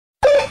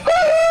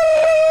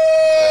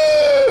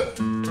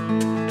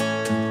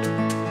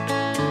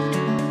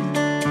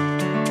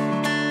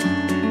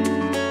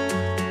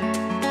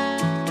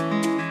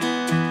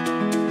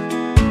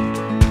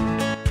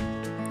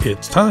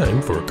It's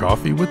time for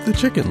Coffee with the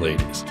Chicken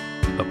Ladies,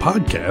 a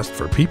podcast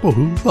for people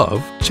who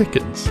love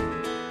chickens.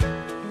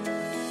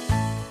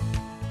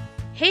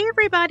 Hey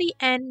everybody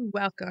and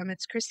welcome.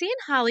 It's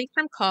Chrisie&Holly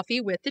from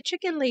Coffee with the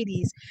Chicken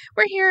Ladies.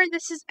 We're here and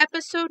this is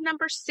episode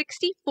number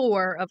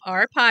 64 of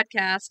our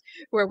podcast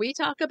where we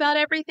talk about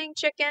everything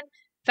chicken,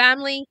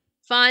 family,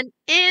 fun,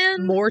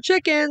 and more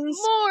chickens.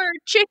 More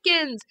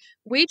chickens.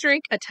 We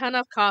drink a ton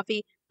of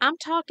coffee. I'm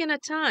talking a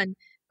ton.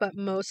 But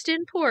most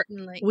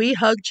importantly, we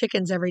hug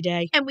chickens every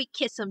day. And we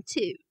kiss them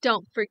too.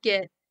 Don't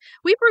forget.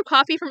 We brew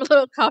coffee from a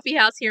little coffee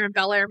house here in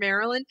Bel Air,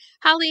 Maryland.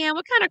 Holly Ann,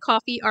 what kind of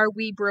coffee are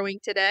we brewing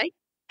today?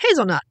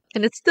 Hazelnut,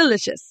 and it's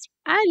delicious.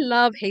 I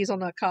love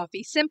hazelnut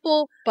coffee.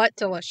 Simple, but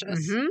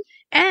delicious. Mm-hmm.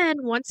 And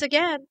once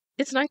again,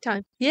 it's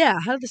nighttime. Yeah,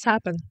 how did this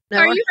happen? Are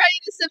you ready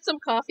to sip some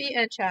coffee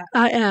and chat?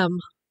 I am.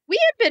 We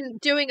have been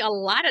doing a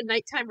lot of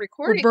nighttime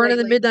recording. We're burning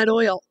lately. the midnight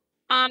oil.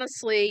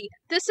 Honestly,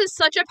 this is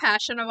such a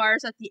passion of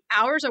ours that the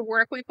hours of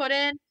work we put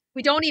in,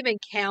 we don't even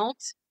count.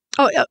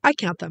 Oh, I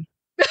count them.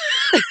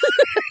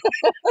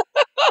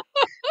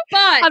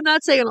 But I'm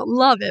not saying I don't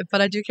love it, but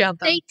I do count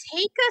them. They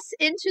take us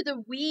into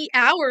the wee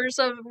hours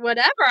of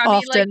whatever. I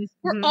Often. mean,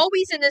 we're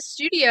always in the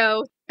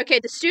studio. Okay,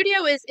 the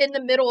studio is in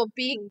the middle of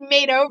being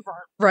made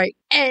over. Right.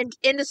 And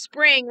in the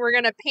spring, we're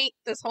going to paint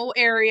this whole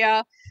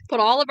area, put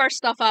all of our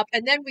stuff up,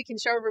 and then we can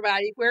show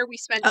everybody where we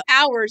spent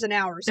hours and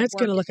hours. It's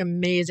going to look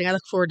amazing. I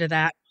look forward to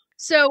that.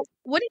 So,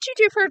 what did you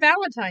do for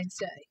Valentine's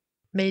Day?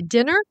 Made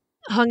dinner,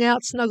 hung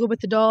out, snuggled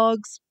with the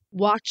dogs,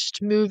 watched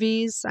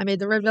movies. I made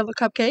the red velvet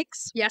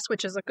cupcakes. Yes,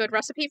 which is a good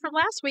recipe from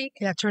last week.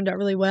 Yeah, it turned out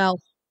really well.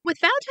 With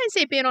Valentine's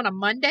Day being on a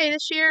Monday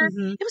this year,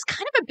 it was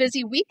kind of a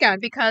busy weekend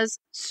because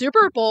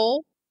Super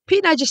Bowl.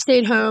 Pete and I just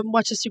stayed home,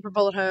 watched the Super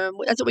Bowl at home.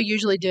 That's what we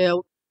usually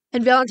do.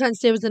 And Valentine's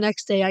Day was the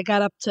next day. I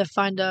got up to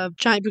find a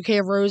giant bouquet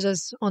of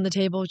roses on the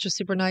table, which was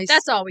super nice.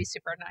 That's always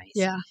super nice.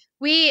 Yeah.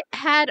 We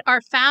had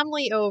our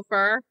family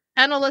over.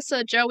 And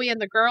Alyssa, Joey,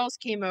 and the girls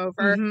came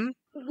over. Mm-hmm.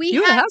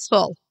 You had a house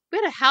full. We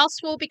had a house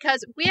full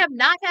because we have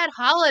not had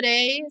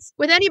holidays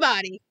with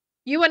anybody.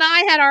 You and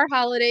I had our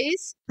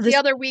holidays the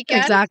other weekend.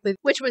 Exactly.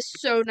 Which was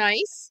so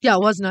nice. Yeah,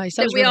 it was nice.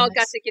 That we all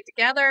got to get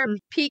together.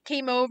 Pete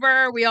came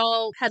over. We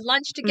all had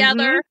lunch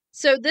together.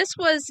 So this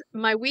was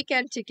my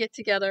weekend to get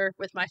together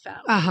with my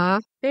family.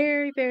 Uh-huh.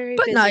 Very, very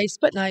But busy. nice.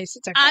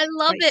 It's I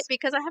love it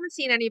because I haven't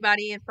seen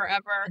anybody in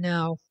forever.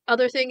 No.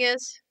 Other thing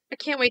is, I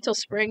can't wait till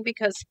spring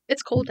because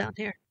it's cold down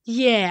here.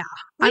 Yeah.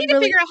 We need to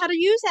figure out how to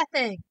use that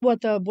thing.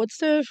 What, the wood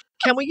stove?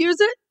 Can we use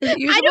it? Is it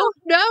usable?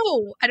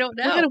 I don't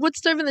know. We got a wood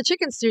stove in the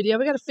chicken studio.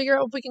 We got to figure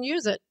out if we can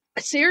use it.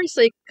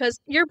 Seriously, because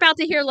you're about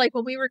to hear like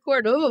when we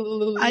record.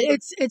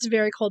 It's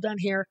very cold down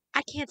here.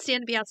 I can't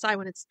stand to be outside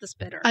when it's this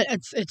bitter.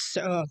 It's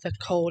the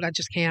cold. I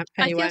just can't.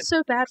 Anyway. I feel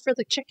so bad for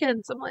the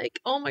chickens. I'm like,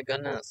 oh my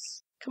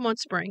goodness. Come on,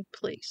 spring,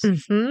 please.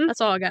 Mm-hmm.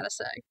 That's all I gotta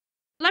say.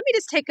 Let me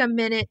just take a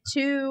minute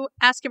to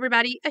ask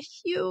everybody a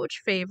huge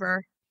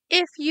favor.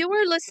 If you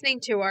are listening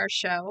to our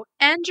show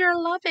and you're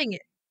loving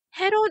it,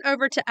 head on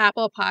over to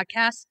Apple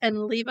Podcasts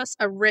and leave us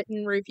a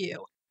written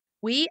review.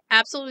 We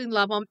absolutely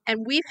love them,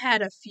 and we've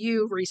had a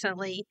few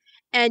recently,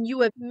 and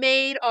you have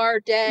made our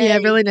day. Yeah,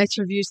 really nice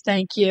reviews.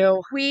 Thank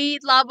you. We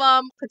love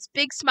them. Puts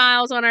big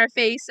smiles on our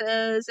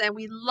faces, and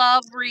we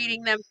love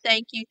reading them.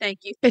 Thank you.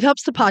 It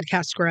helps the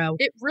podcast grow.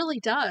 It really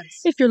does.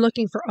 If you're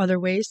looking for other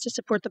ways to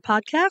support the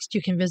podcast,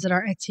 you can visit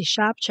our Etsy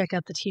shop, check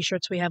out the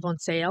t-shirts we have on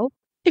sale.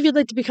 If you'd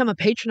like to become a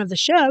patron of the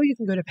show, you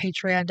can go to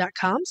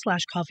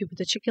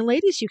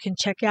patreon.com/coffeewiththechickenladies. You can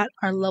check out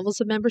our levels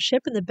of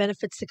membership and the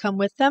benefits that come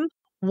with them.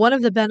 One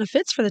of the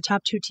benefits for the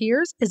top 2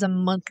 tiers is a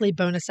monthly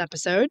bonus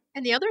episode.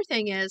 And the other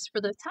thing is,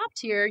 for the top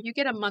tier, you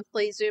get a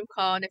monthly Zoom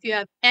call. And if you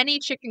have any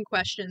chicken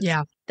questions,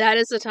 that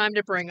is the time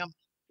to bring them.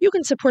 You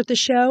can support the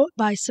show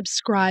by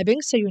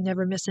subscribing so you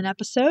never miss an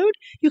episode.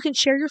 You can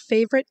share your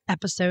favorite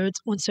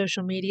episodes on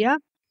social media.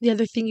 The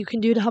other thing you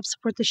can do to help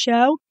support the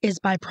show is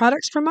buy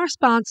products from our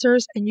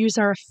sponsors and use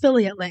our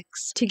affiliate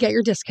links to get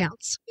your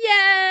discounts.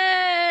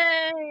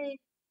 Yay!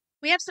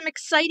 We have some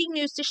exciting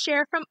news to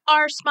share from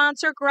our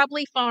sponsor,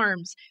 Grubbly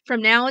Farms.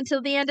 From now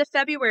until the end of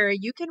February,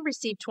 you can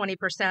receive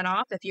 20%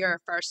 off if you're a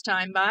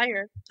first-time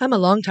buyer. I'm a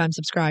longtime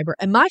subscriber,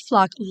 and my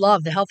flock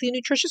love the healthy and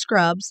nutritious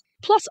grubs,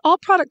 plus all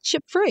products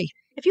ship-free.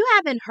 If you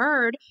haven't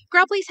heard,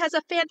 Grubbly's has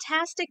a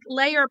fantastic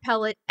layer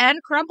pellet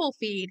and crumble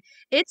feed.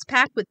 It's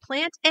packed with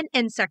plant and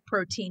insect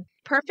protein,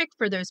 perfect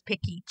for those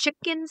picky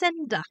chickens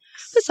and ducks.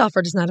 This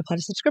offer does not apply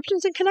to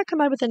subscriptions and cannot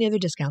combine with any other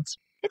discounts.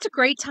 It's a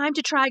great time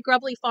to try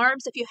Grubbly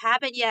Farms if you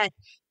haven't yet.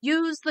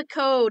 Use the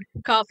code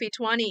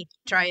COFFEE20.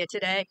 Try it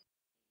today.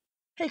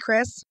 Hey,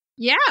 Chris.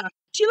 Yeah.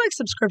 Do you like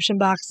subscription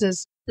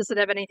boxes? Does it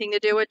have anything to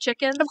do with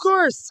chickens? Of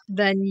course.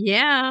 Then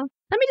yeah.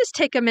 Let me just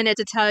take a minute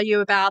to tell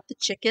you about the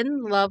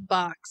Chicken Luv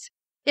Box.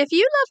 If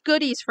you love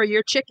goodies for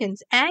your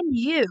chickens and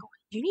you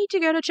need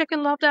to go to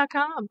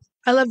chickenlove.com.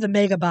 I love the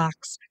Mega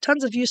Box.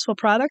 Tons of useful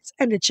products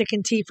and a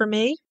chicken tea for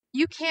me.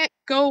 You can't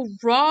go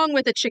wrong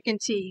with a chicken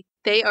tea.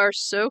 They are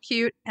so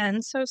cute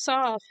and so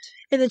soft.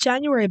 In the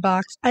January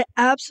box, I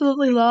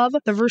absolutely love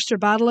the Rooster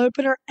bottle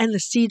opener and the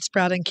seed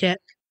sprouting kit.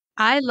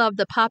 I love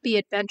the Poppy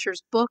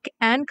Adventures book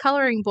and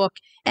coloring book,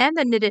 and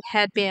the knitted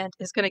headband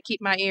is going to keep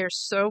my ears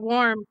so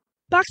warm.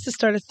 Boxes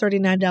start at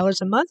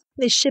 $39 a month.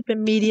 They ship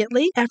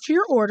immediately after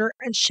your order,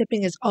 and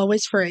shipping is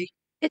always free.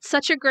 It's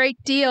such a great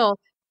deal.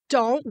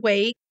 Don't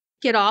wait.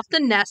 Get off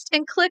the nest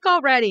and click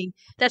already.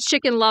 That's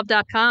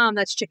chickenlove.com.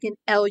 That's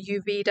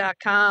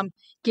chickenluv.com.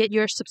 Get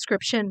your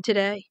subscription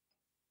today.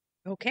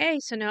 Okay,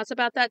 so now it's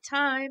about that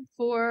time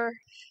for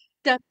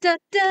da da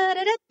da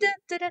da da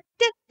da da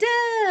da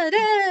da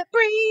da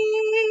bring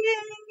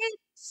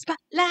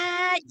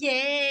spotlight,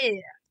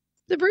 yeah.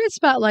 The Breed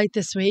Spotlight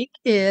this week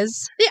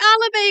is The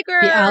Olive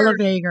the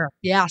Olive Acre.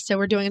 Yeah, so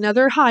we're doing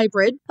another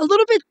hybrid, a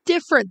little bit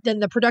different than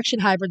the production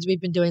hybrids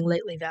we've been doing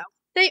lately, though.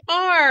 They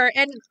are,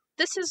 and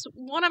this is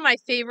one of my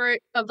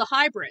favorite of the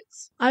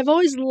hybrids. I've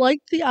always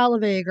liked the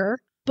Olive Acre,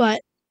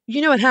 but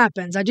you know what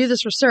happens. I do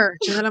this research,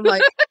 and then I'm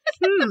like,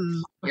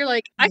 You're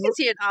like, I can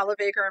see an Olive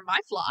Acre in my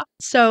flock.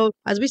 So,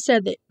 as we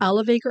said, the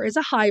Olive Acre is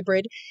a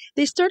hybrid.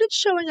 They started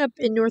showing up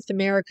in North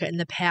America in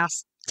the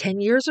past 10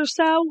 years or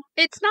so.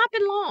 It's not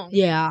been long.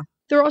 Yeah.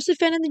 They're also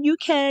found in the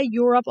UK,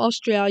 Europe,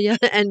 Australia,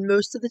 and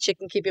most of the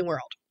chicken-keeping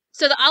world.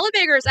 So the Olive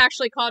Acre is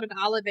actually called an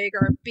Olive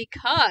Acre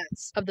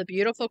because of the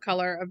beautiful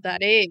color of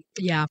that egg.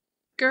 Yeah.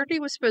 Gertie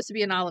was supposed to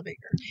be an Olive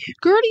Acre.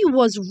 Gertie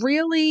was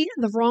really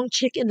the wrong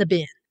chick in the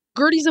bin.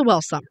 Gertie's a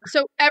well summer.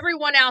 So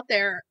everyone out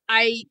there,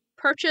 I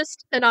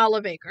purchased an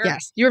Olive Acre.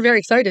 Yes, you were very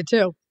excited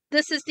too.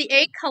 This is the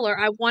egg color.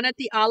 I wanted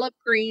the olive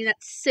green, that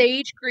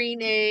sage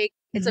green egg.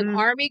 It's an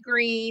army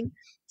green.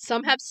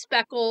 Some have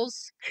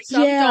speckles,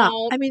 some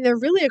don't. I mean, they're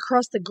really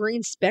across the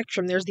green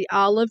spectrum. There's the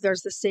olive,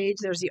 there's the sage,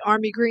 there's the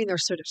army green,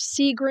 there's sort of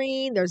sea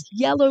green, there's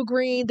yellow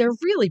green. They're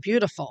really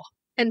beautiful.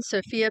 And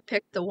Sophia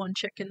picked the one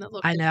chicken that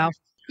looked I know. different.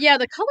 Yeah,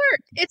 the color,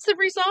 it's the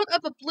result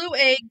of a blue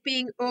egg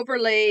being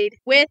overlaid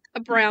with a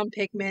brown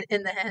pigment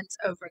in the hen's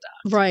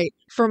oviduct. Right.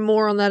 For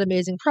more on that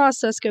amazing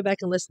process, go back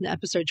and listen to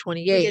episode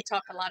 28. We did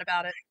talk a lot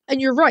about it.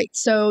 And you're right.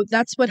 So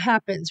that's what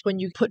happens when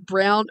you put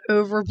brown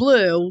over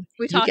blue.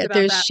 We you talked get about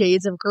those that.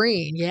 shades of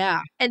green. Yeah.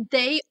 And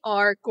they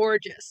are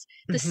gorgeous.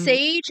 The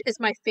sage is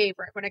my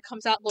favorite when it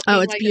comes out looking Oh,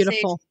 it's like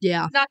beautiful. a sage.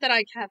 Yeah. Not that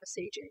I have a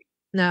sage egg.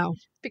 No.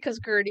 Because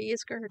Gertie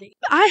is Gertie.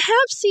 I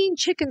have seen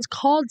chickens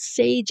called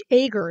sage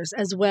Agers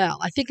as well.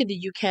 I think in the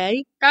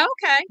UK. Oh,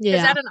 okay. Yeah.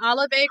 Is that an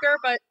Olive Acre?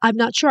 But I'm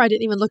not sure. I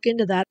didn't even look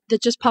into that.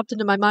 That just popped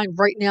into my mind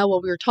right now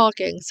while we were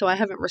talking, so I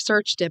haven't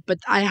researched it, but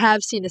I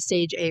have seen a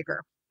sage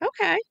Ager.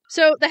 okay.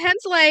 So the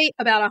hens lay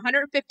about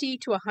 150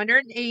 to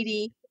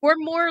 180 or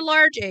more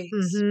large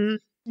eggs.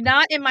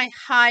 Not in my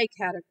high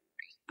category.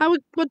 I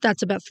would. What?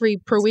 That's about 3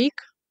 per week.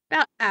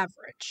 About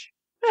average.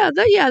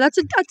 Yeah, that's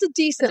a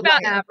decent. It's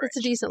about layer. average. It's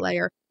a decent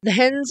layer. The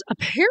hens,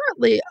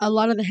 apparently, a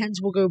lot of the hens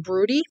will go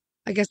broody.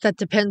 I guess that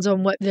depends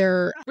on what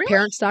their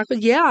parent stock was.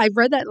 Yeah, I've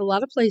read that in a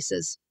lot of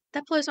places.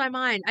 That blows my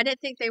mind. I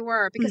didn't think they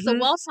were because the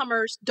well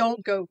summers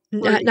don't go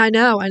broody. I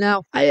know.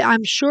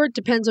 I'm sure it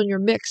depends on your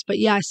mix, but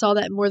yeah, I saw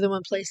that in more than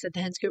one place that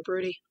the hens go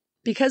broody.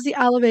 Because the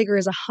Olive Acre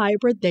is a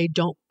hybrid, they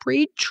don't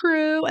breed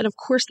true, and of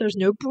course, there's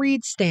no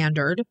breed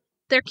standard.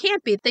 There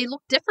can't be. They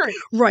look different.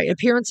 Right,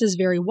 appearances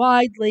vary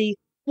widely.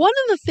 One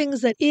of the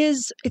things that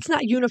is, it's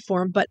not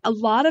uniform, but a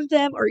lot of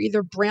them are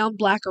either brown,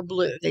 black, or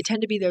blue. They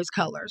tend to be those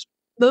colors.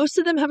 Most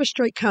of them have a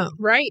straight comb.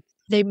 Right.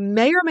 They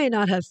may or may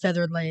not have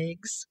feathered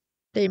legs.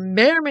 They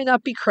may or may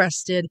not be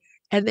crested.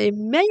 And they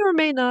may or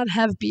may not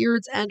have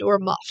beards and or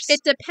muffs. It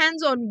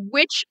depends on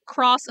which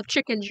cross of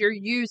chickens you're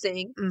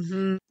using,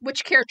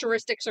 which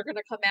characteristics are going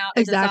to come out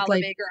in this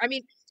Olive Acre. I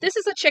mean, this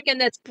is a chicken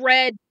that's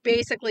bred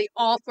basically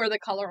all for the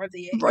color of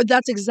the egg.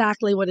 That's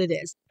exactly what it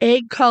is.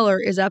 Egg color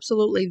is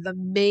absolutely the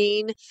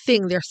main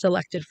thing they're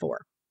selected for.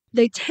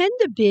 They tend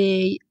to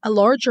be a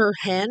larger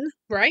hen.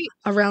 Right.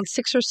 Around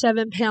 6 or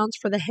 7 pounds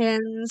for the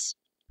hens,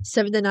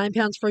 7 to 9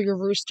 pounds for your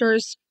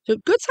roosters. So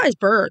good-sized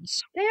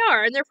birds. They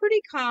are, and they're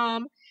pretty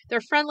calm.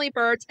 They're friendly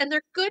birds, and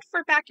they're good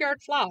for backyard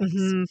flocks.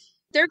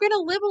 They're going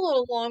to live a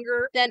little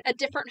longer than a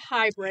different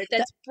hybrid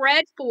that's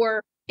bred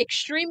for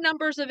extreme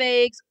numbers of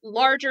eggs,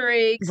 larger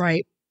eggs.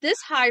 Right. This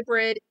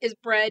hybrid is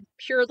bred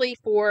purely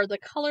for the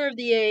color of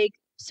the egg.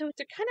 So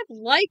they're kind of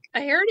like a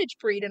heritage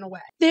breed in a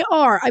way. They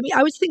are. I mean,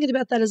 I was thinking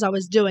about that as I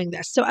was doing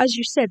this. So as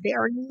you said, they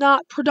are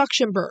not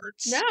production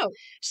birds. No.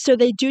 So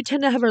they do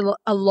tend to have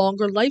a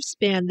longer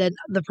lifespan than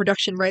the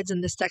production reds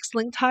and the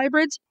sex-linked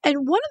hybrids.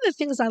 And one of the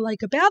things I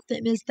like about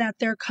them is that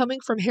they're coming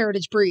from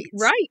heritage breeds.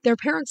 Right. Their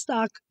parent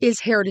stock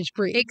is heritage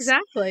breeds.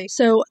 Exactly.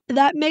 So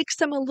that makes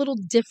them a little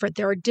different.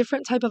 They're a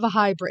different type of a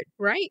hybrid.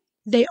 Right.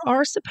 They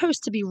are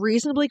supposed to be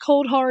reasonably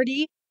cold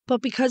hardy.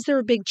 But because they're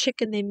a big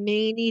chicken, they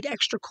may need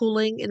extra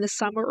cooling in the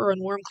summer or in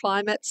warm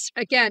climates.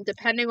 Again,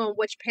 depending on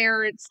which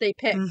parents they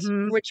picked,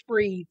 which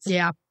breeds.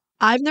 Yeah.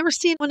 I've never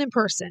seen one in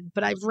person,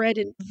 but I've read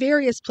in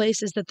various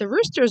places that the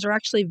roosters are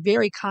actually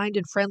very kind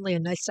and friendly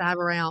and nice to have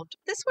around.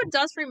 This one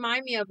does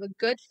remind me of a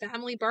good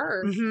family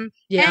bird.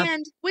 Yeah.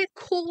 And with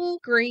cool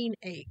green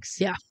eggs.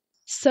 Yeah.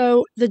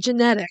 So the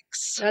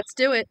genetics. Let's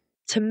do it.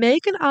 To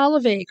make an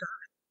Olive Acre,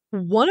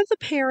 one of the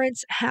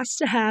parents has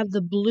to have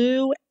the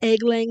blue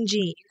egg-laying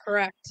gene.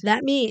 Correct.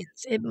 That means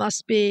it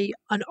must be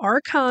an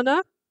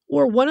Araucana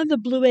or one of the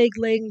blue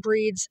egg-laying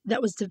breeds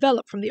that was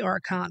developed from the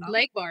Araucana.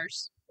 Leg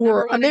bars. Or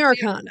Number 1 and 2.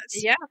 Americanas.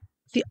 Yeah.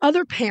 The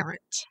other parent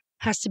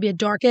has to be a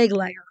dark egg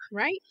layer.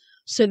 Right.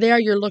 So there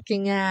you're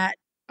looking at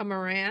A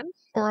Moran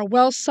or a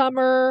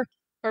Welsummer.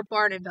 or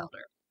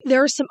Barnenvelder.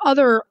 There are some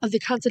other of the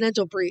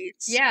continental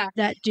breeds Yeah.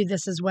 that do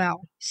this as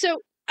well. So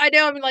I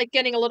know I'm like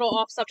getting a little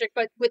off subject,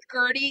 but with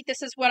Gertie,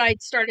 this is what I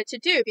started to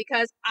do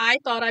because I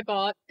thought I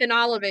bought an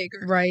olive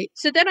acre. Right.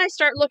 So then I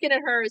start looking at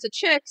her as a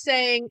chick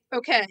saying,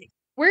 okay,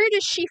 where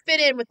does she fit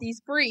in with these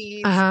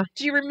breeds? Uh-huh.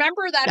 Do you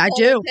remember that I whole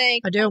do. thing?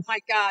 I do. Oh my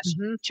gosh.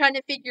 Mhm. Trying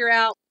to figure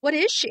out, what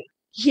is she?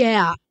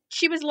 Yeah.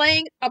 She was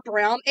laying a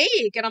brown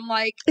egg. And I'm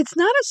like, It's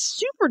not a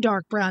super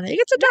dark brown egg.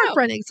 It's a dark No.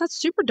 brown egg. It's not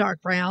super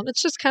dark brown.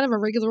 It's just kind of a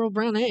regular old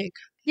brown egg.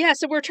 yeah,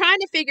 so we're trying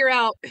to figure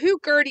out who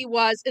Gertie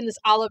was in this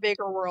olive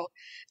acre world.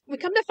 We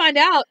come to find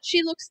out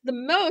she looks the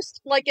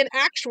most like an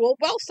actual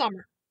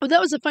Welsummer. Oh, that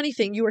was a funny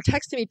thing. You were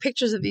texting me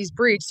pictures of these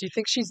breeds. Do you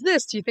think she's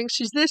this? Do you think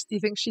she's this? Do you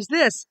think she's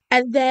this?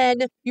 And then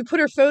you put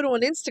her photo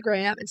on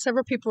Instagram, and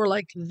several people were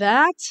like,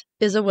 that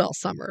is a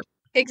Welsummer.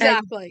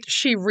 Exactly.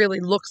 She really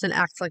looks and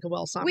acts like a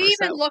Welsummer. We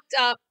even looked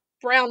up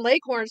brown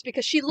leghorns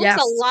because she looks Yes.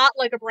 a lot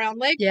like a brown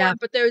leghorn, Yeah.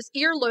 but those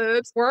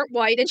earlobes weren't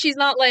white and she's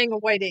not laying a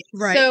white egg.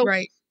 Right, so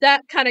right.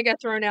 that kind of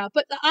got thrown out.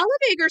 But the olive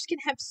acres can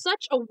have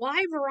such a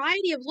wide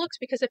variety of looks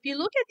because if you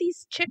look at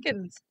these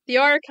chickens, the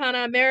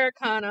Araucana,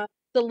 Americana,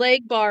 the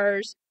leg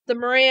bars, the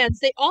Morans,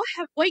 they all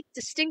have white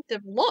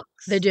distinctive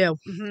looks. They do.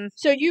 Mm-hmm.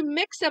 So you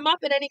mix them up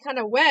in any kind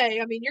of way,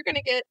 I mean, you're going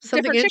to get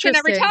Something different chicken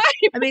every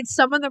interesting. time. I mean,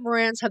 some of the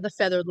Morans have the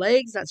feathered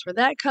legs. That's where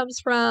that comes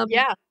from.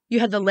 Yeah,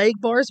 You had the leg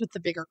bars with the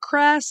bigger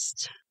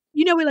crest.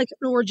 You know, we like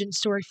an origin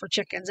story for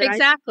chickens. And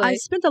exactly. I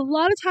spent a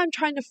lot of time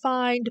trying to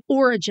find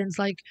origins,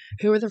 like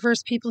who were the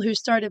first people who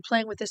started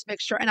playing with this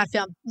mixture, and I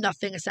found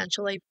nothing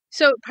essentially.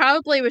 So it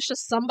probably was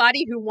just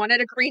somebody who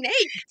wanted a green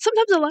egg.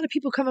 Sometimes a lot of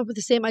people come up with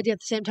the same idea at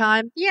the same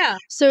time. Yeah.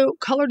 So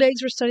colored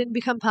eggs were starting to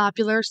become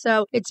popular.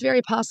 So it's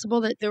very possible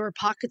that there were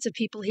pockets of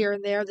people here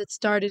and there that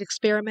started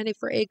experimenting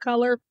for egg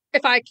color.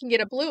 If I can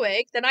get a blue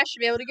egg, then I should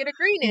be able to get a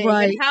green egg.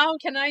 Right. And how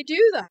can I do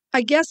that?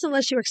 I guess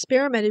unless you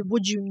experimented,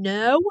 would you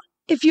know?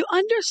 If you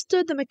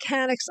understood the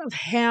mechanics of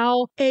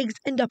how eggs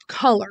end up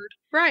colored,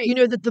 Right. you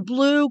know that the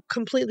blue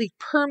completely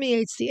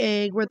permeates the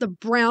egg where the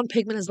brown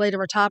pigment is laid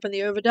over top in the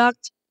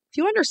oviduct. If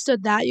you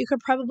understood that, you could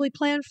probably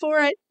plan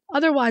for it.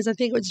 Otherwise, I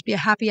think it would just be a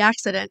happy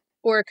accident.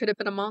 Or it could have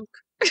been a monk.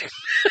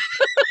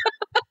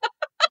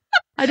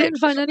 I didn't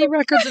find any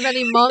records of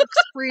any monks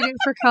breeding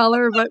for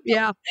color, but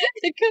yeah.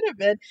 It could have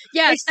been.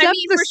 Yes, Except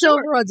the for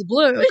sure. Silverud's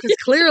blue, because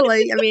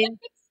clearly, I mean,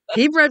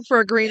 he bred for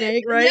a green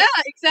egg, right? Yeah,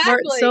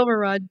 Martin exactly.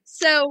 Silverud.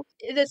 So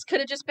this could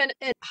have just been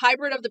a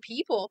hybrid of the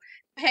people.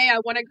 Hey, I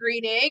want a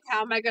green egg.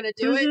 How am I going to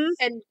do Mhm. it?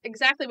 And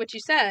exactly what you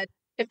said.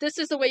 If this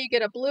is the way you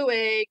get a blue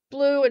egg,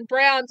 blue and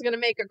brown's going to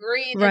make a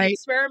green. And Right.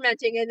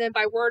 experimenting, and then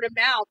by word of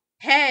mouth,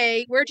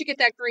 hey, where'd you get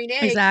that green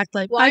egg?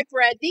 Exactly. Well, I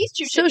bred these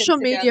two chickens Social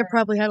media together.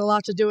 probably had a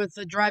lot to do with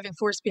the driving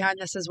force behind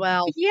this as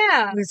well.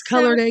 Yeah. Because so-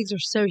 colored eggs are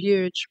so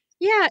huge.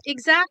 Yeah,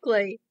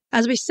 exactly.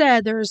 As we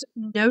said, there's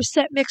no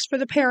set mix for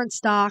the parent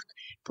stock.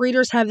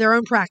 Breeders have their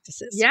own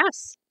practices.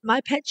 Yes.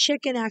 My pet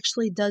chicken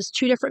actually does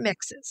 2 different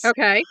mixes.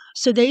 Okay.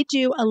 So they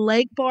do a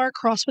leg bar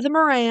cross with a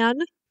Moran,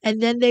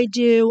 and then they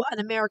do an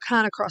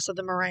Americana cross with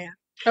a Moran.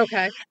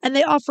 Okay. And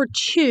they offer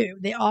 2.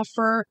 They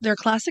offer their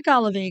classic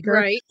olive acre,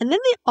 Right. and then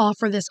they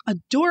offer this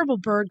adorable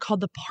bird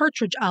called the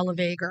partridge olive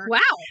acre, Wow.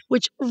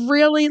 which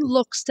really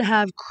looks to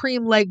have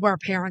cream leg bar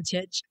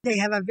parentage. They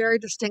have a very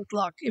distinct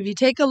look. If you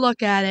take a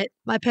look at it,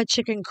 my pet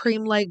chicken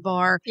cream leg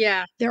bar,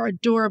 Yeah. they're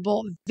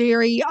adorable,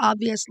 very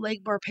obvious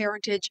leg bar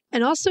parentage.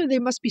 And also they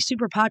must be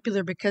super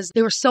popular because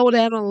they were sold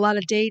out on a lot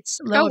of dates,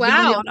 low ability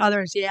wow. on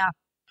others. Yeah.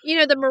 You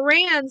know, the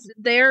Morans,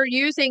 they're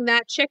using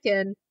that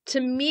chicken. To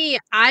me,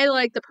 I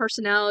like the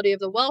personality of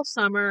the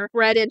Welsummer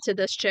bred into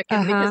this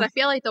chicken because I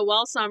feel like the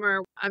Welsummer,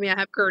 I mean, I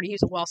have Gertie,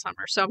 who's a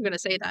Welsummer, so I'm going to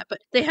say that, but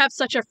they have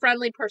such a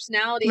friendly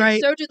personality, Right.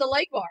 and so do the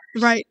leg bars.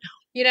 Right.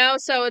 You know,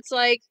 so it's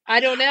like, I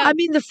don't know. I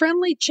mean, the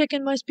friendly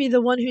chicken must be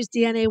the one whose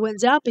DNA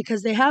wins out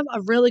because they have a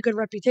really good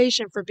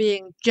reputation for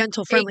being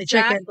gentle, friendly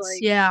chickens. Exactly.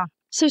 Yeah.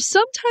 So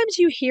sometimes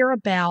you hear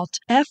about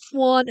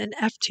F1 and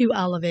F2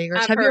 olive acres.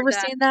 I've Have you heard ever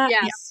that. seen that?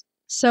 Yes. Yeah.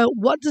 So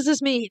what does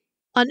this mean?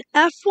 An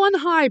F1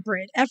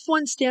 hybrid.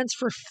 F1 stands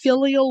for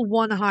filial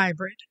 1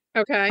 hybrid.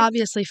 Okay.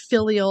 Obviously,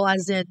 filial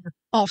as in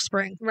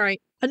offspring. Right.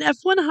 An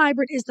F1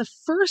 hybrid is the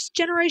first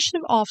generation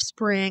of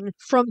offspring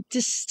from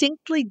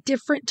distinctly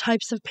different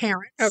types of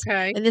parents.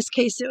 Okay. In this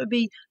case, it would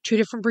be 2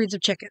 different breeds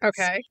of chickens.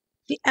 Okay.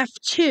 The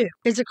F2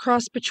 is a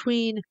cross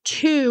between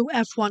 2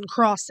 F1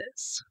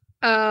 crosses.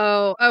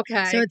 Oh,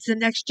 okay. So it's the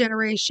next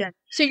generation.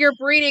 So you're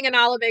breeding an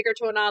olive acre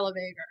to an olive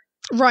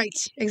acre. Right,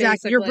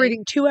 exactly. You're Basically.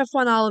 breeding 2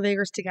 F1 olive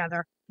acres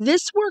together.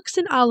 This works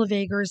in olive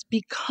acres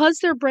because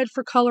they're bred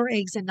for color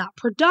eggs and not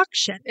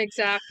production.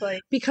 Exactly.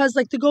 Because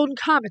like the Golden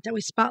Comet that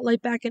we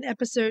spotlight back in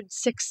episode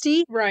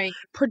 60, Right.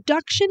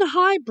 production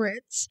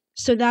hybrids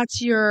So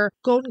that's your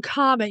Golden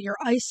Comet, your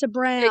Isa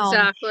Brown,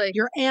 Exactly.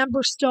 your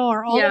Amber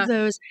Star, all Yeah. of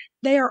those.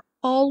 They are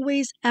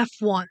always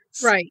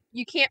F1s. Right.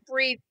 You can't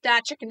breed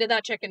that chicken to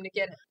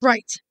get it.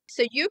 Right.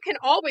 So you can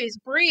always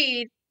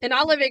breed an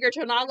olive egger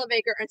to an olive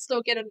egger and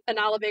still get an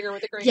olive egger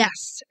with a green.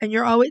 Yes. And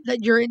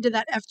you're into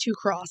that F2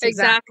 cross.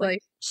 Exactly.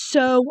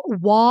 So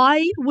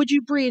why would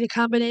you breed a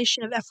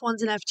combination of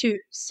F1s and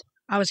F2s?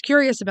 I was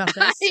curious about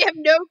this. I have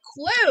no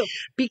clue.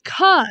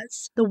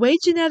 Because the way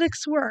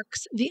genetics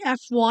works, the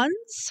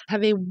F1s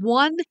have a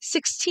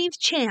 1/16th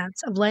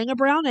chance of laying a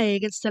brown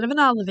egg instead of an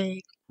olive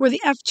egg, where the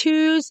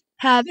F2s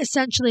have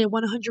essentially a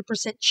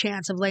 100%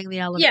 chance of laying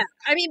the olive egg. Yeah,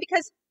 I mean,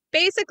 because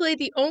basically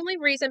the only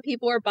reason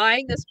people are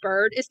buying this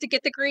bird is to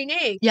get the green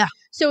egg. Yeah.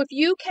 So if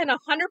you can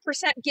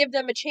 100% give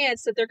them a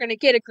chance that they're going to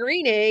get a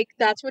green egg,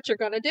 that's what you're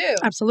going to do.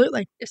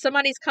 Absolutely. If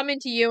somebody's coming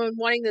to you and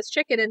wanting this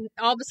chicken and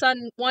all of a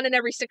sudden 1 in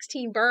every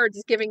 16 birds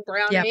is giving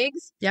brown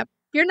eggs,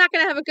 you're not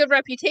going to have a good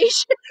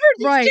reputation for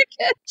these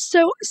chickens.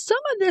 So some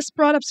of this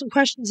brought up some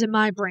questions in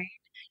my brain.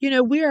 You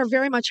know, we are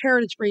very much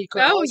heritage breed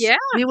girls. Oh, yeah.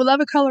 We will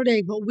love a colored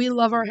egg, but we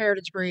love our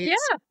heritage breeds.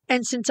 Yeah.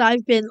 And since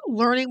I've been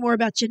learning more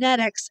about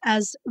genetics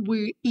as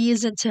we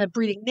ease into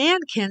breeding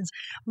Nankins,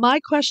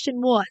 my question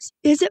was,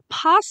 is it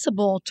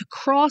possible to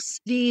cross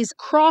these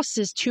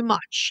crosses too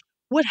much?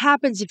 What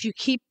happens if you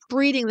keep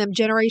breeding them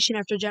generation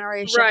after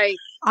generation? Right.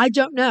 I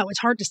don't know. It's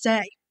hard to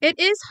say. It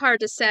is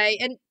hard to say.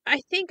 And I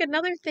think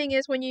another thing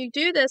is when you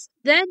do this,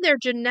 then their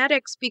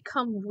genetics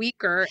become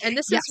weaker. And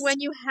this is when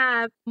you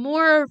have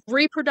more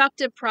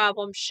reproductive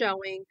problems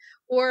showing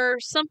or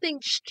something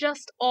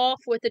just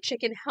off with the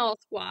chicken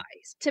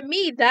health-wise. To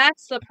me,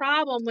 that's the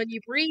problem when you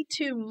breed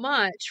too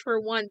much for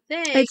one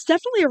thing. It's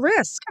definitely a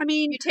risk. I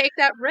mean, you take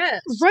that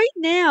risk. Right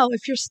now,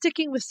 if you're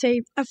sticking with,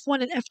 say,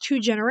 F1 and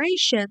F2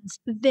 generations,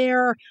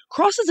 they're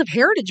crosses of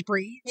heritage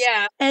breeds.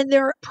 Yeah. And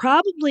they're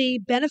probably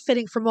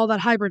benefiting from all that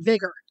hybrid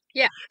vigor.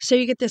 Yeah. So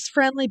you get this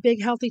friendly,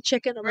 big, healthy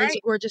chicken that lays a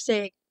gorgeous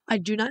egg. I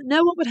do not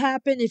know what would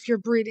happen if you're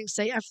breeding,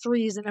 say,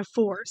 F3s and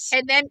F4s.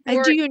 And then,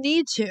 do you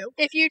need to?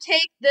 If you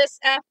take this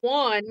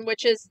F1,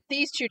 which is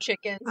these 2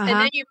 chickens, and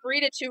then you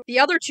breed it to the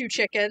other 2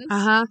 chickens,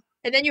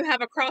 and then you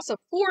have a cross of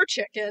 4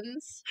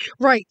 chickens.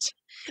 Right.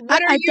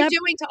 What are you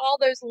doing to all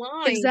those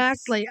lines?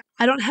 Exactly.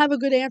 I don't have a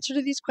good answer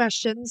to these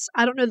questions.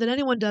 I don't know that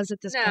anyone does at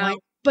this point.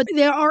 But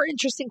there are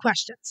interesting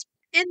questions.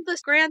 In the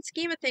grand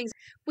scheme of things,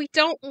 we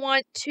don't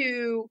want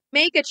to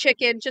make a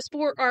chicken just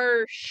for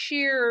our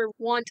sheer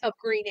want of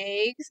green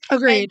eggs.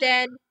 Agreed. And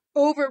then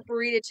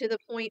overbreed it to the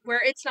point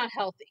where it's not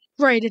healthy.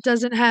 Right. It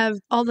doesn't have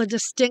all the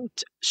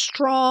distinct,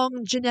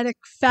 strong genetic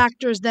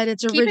factors that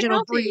its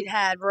original breed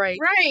had. Right.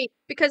 Right.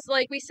 Because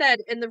like we said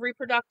in the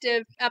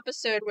reproductive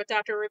episode with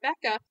Dr.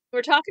 Rebecca,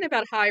 we're talking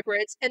about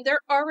hybrids and they're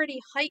already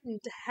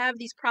heightened to have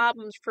these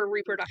problems for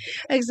reproduction.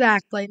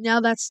 Exactly. Now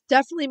that's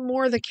definitely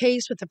more the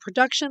case with the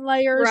production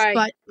layers. Right.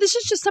 But this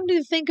is just something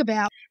to think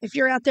about if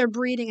you're out there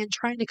breeding and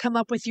trying to come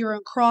up with your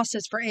own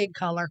crosses for egg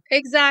color.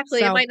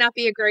 Exactly. So, it might not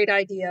be a great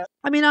idea.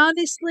 I mean,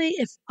 honestly,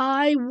 if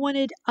I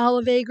wanted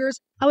olive eggers,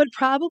 I would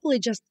probably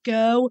just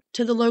go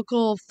to the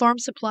local farm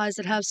supplies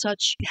that have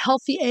such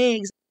healthy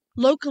eggs.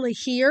 Locally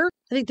here,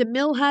 I think the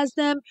mill has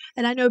them,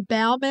 and I know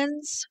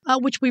Bauman's,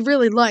 which we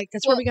really like.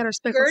 That's where we got our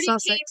speckled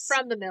Sussex. Gertie came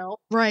from the mill.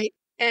 Right.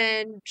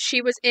 And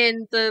she was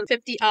in the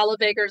 50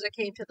 olive eggers that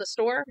came to the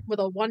store with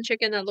a 1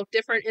 chicken that looked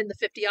different in the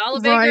 50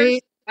 olive eggers.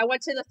 I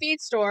went to the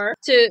feed store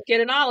to get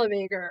an olive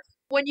egger.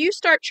 When you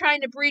start trying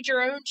to breed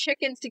your own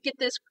chickens to get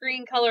this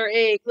green color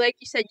egg, like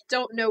you said, you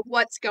don't know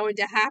what's going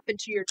to happen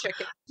to your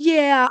chicken.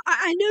 Yeah,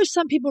 I know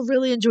some people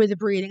really enjoy the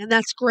breeding, and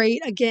that's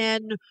great.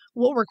 Again,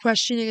 what we're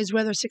questioning is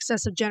whether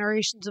successive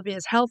generations will be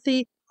as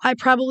healthy. I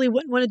probably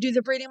wouldn't want to do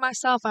the breeding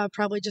myself. I would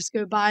probably just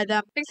go buy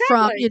them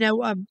from,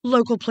 a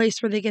local place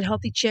where they get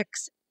healthy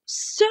chicks.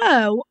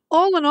 So,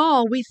 all in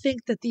all, we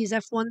think that these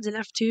F1s and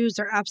F2s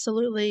are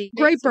absolutely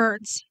great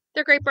birds.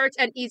 They're great birds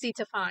and easy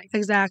to find.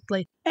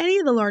 Exactly. Any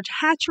of the large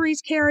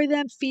hatcheries carry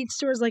them, feed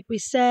stores, like we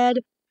said.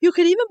 You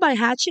could even buy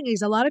hatching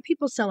eggs. A lot of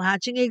people sell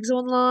hatching eggs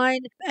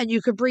online, and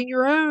you could bring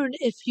your own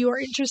if you are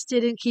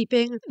interested in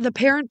keeping the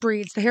parent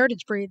breeds, the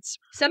heritage breeds.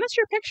 Send us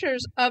your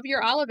pictures of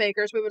your olive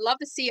eggers. We would love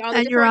to see all the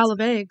and your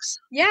olive eggs.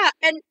 Yeah,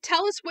 and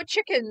tell us what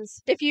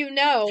chickens, if you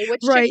know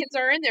which chickens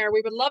are in there.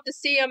 We would love to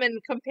see them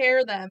and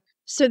compare them.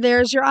 So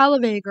there's your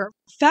olive egger.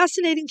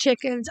 Fascinating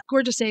chickens,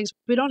 gorgeous eggs.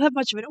 We don't have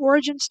much of an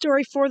origin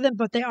story for them,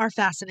 but they are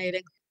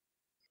fascinating.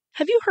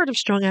 Have you heard of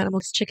Strong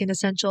Animals Chicken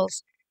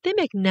Essentials? They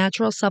make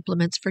natural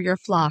supplements for your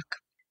flock.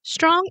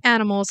 Strong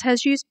Animals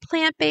has used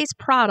plant-based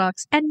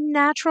products and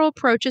natural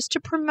approaches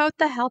to promote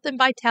the health and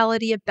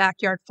vitality of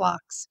backyard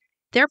flocks.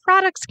 Their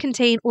products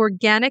contain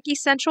organic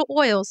essential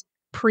oils,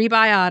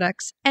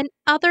 prebiotics, and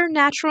other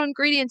natural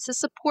ingredients to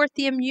support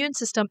the immune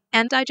system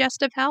and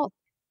digestive health.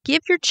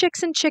 Give your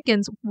chicks and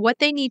chickens what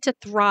they need to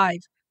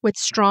thrive with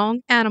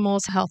Strong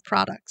Animals health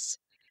products.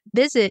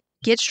 Visit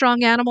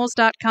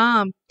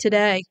GetStrongAnimals.com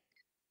today.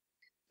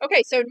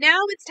 Okay, so now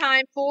it's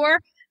time for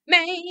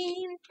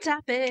main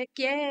topic,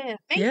 Main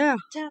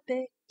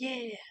topic,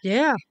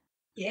 Yeah.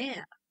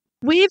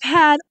 We've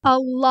had a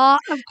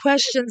lot of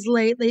questions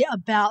lately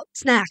about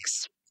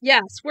snacks.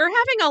 Yes, we're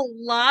having a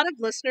lot of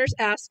listeners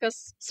ask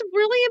us some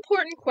really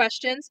important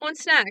questions on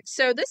snacks.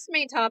 So this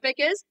main topic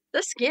is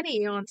the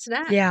skinny on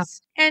snacks. Yeah.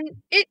 And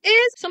it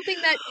is something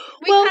that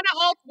we Well, kind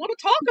of all want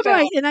to talk about.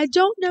 Right, and I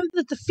don't know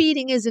that the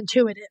feeding is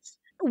intuitive.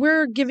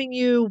 We're giving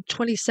you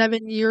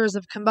 27 years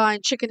of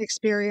combined chicken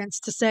experience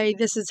to say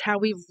this is how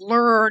we've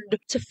learned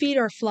to feed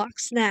our flock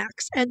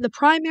snacks. And the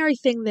primary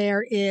thing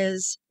there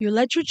is you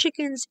let your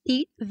chickens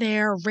eat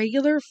their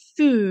regular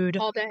food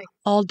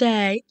all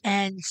day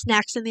and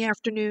snacks in the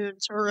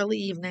afternoons or early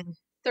evening.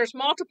 There's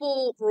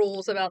multiple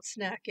rules about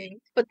snacking,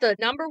 but the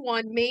number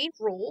one main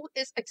rule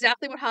is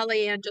exactly what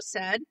Holly Ann just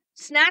said.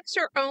 Snacks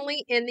are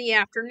only in the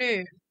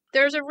afternoon.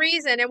 There's a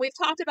reason, and we've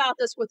talked about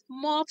this with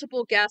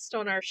multiple guests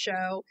on our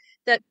show,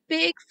 that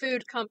big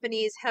food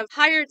companies have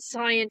hired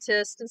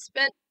scientists and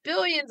spent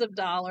billions of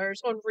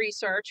dollars on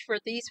research for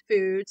these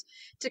foods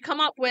to come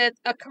up with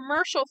a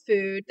commercial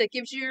food that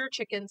gives your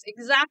chickens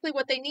exactly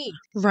what they need.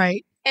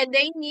 Right. And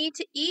they need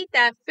to eat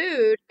that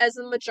food as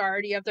the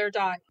majority of their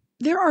diet.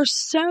 There are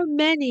so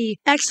many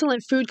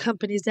excellent food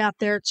companies out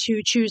there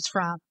to choose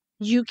from.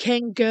 You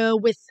can go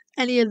with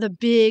any of the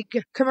big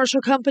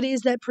commercial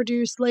companies that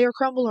produce layer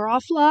crumble or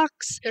off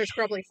flocks. There's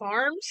Grubbly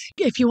Farms.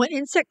 If you want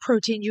insect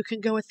protein, you can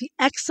go with the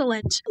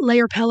excellent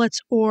layer pellets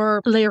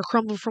or layer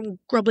crumble from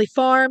Grubbly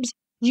Farms.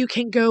 You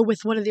can go with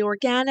one of the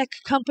organic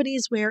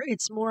companies where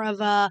it's more of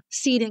a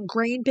seed and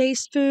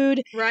grain-based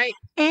food. Right.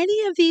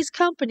 Any of these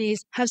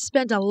companies have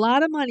spent a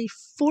lot of money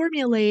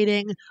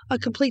formulating a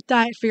complete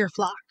diet for your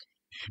flock,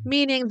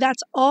 meaning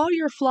that's all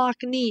your flock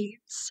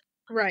needs.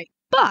 Right.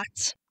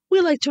 But we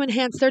like to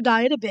enhance their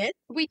diet a bit.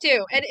 We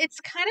do. And it's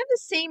kind of the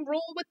same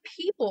rule with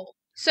people.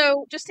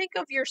 So just think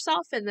of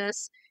yourself in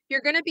this.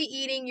 You're going to be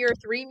eating your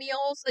 3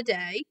 meals a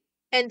day,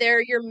 and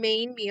they're your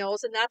main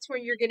meals. And that's where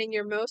you're getting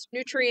your most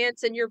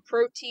nutrients and your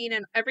protein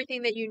and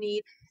everything that you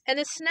need. And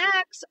the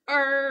snacks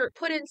are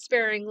put in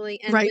sparingly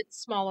and with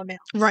small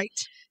amounts. Right.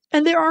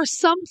 And there are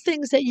some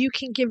things that you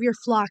can give your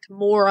flock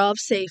more of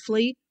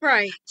safely.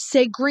 Right.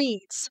 Say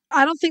greens.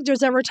 I don't think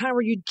there's ever a time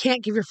where you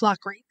can't give your flock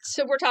greens.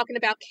 So we're talking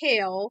about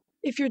kale.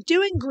 If you're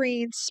doing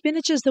greens,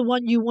 spinach is the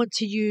one you want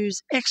to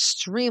use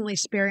extremely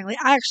sparingly.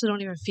 I actually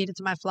don't even feed it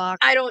to my flock.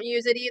 I don't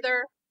use it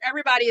either.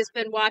 Everybody has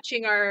been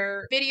watching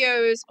our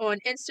videos on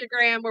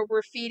Instagram where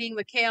we're feeding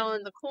the kale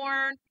and the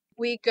corn.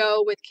 We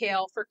go with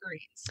kale for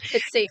greens.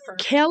 It's safer.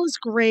 Kale is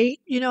great.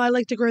 You know, I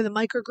like to grow the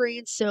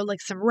microgreens, so like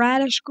some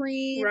radish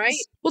greens. Right.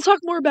 We'll talk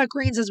more about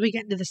greens as we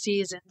get into the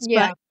seasons.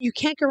 Yeah. But you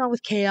can't go wrong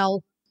with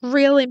kale.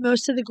 Really,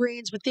 most of the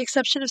greens, with the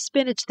exception of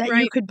spinach that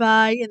you could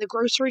buy in the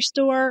grocery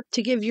store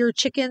to give your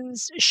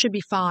chickens, should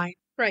be fine.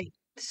 Right.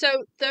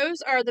 So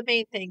those are the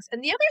main things.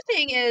 And the other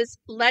thing is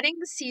letting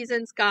the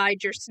seasons guide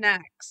your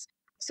snacks.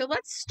 So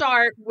let's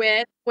start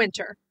with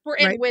winter. We're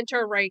in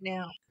winter right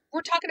now.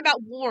 We're talking about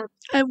warmth.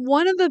 And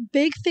one of the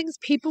big things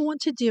people want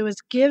to do is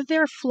give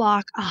their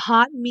flock a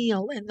hot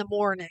meal in the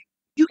morning.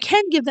 You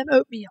can give them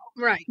oatmeal.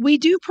 Right. We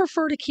do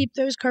prefer to keep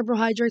those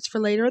carbohydrates for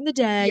later in the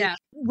day. Yeah.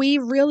 We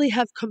really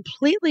have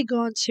completely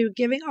gone to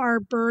giving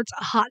our birds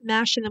a hot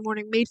mash in the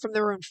morning made from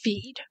their own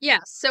feed.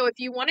 Yes. So if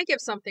you want to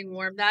give something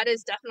warm, that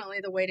is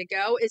definitely the way to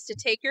go, is to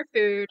take your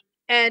food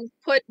and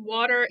put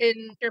water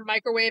in your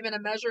microwave in a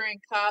measuring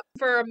cup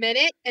for a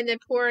minute and then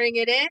pouring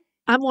it in.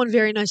 I'm on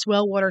very nice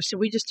well water, so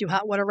we just do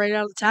hot water right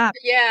out of the tap.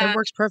 Yeah. It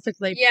works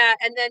perfectly. Yeah,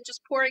 and then just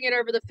pouring it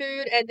over the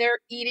food, and they're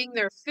eating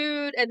their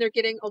food, and they're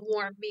getting a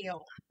warm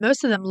meal.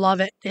 Most of them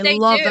love it. They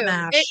love do. the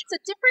mash. It's a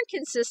different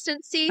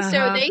consistency,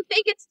 so they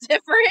think it's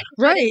different,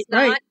 but Right, it's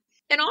not. right.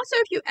 And also,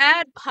 if you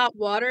add hot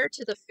water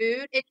to the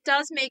food, it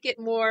does make it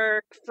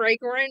more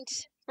fragrant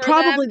for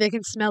Probably them. they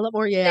can smell it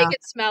more, yeah. They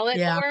can smell it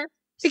more.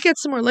 It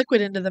gets some more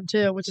liquid into them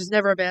too, which is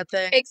never a bad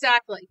thing.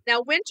 Exactly. Now,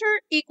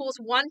 winter equals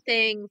one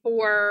thing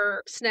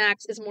for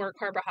snacks is more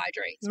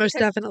carbohydrates. Most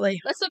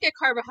definitely. Let's look at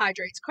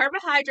carbohydrates.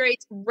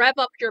 Carbohydrates rev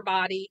up your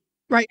body.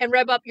 Right. And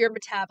rev up your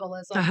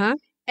metabolism. Uh-huh.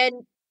 And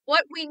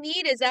what we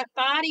need is that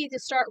body to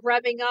start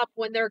revving up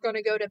when they're going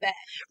to go to bed.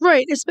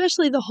 Right,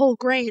 especially the whole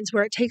grains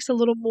where it takes a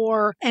little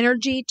more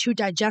energy to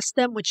digest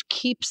them, which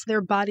keeps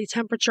their body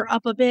temperature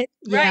up a bit.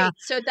 Yeah. Right.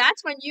 So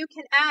that's when you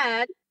can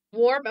add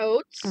warm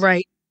oats.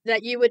 Right.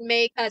 That you would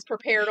make as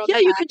prepared on the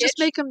package. Yeah, you can just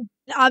make them,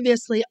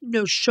 obviously,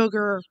 no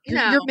sugar.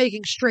 You're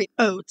making straight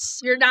oats.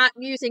 You're not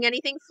using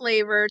anything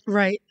flavored.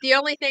 Right. The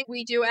only thing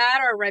we do add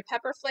are red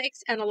pepper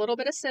flakes and a little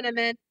bit of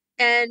cinnamon.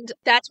 And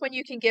that's when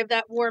you can give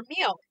that warm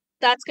meal.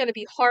 That's going to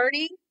be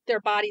hearty.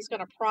 Their body's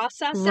going to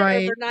process it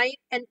overnight.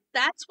 And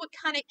that's what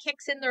kind of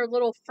kicks in their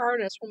little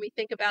furnace when we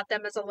think about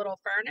them as a little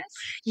furnace.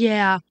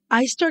 Yeah.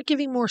 I start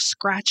giving more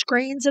scratch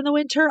grains in the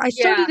winter. I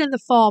started in the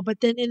fall, but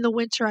then in the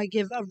winter I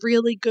give a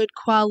really good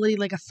quality,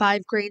 like a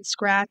 5-grain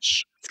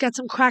scratch. It's got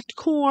some cracked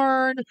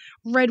corn,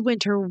 red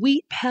winter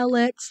wheat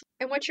pellets.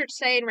 And what you're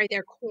saying right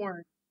there,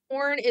 corn.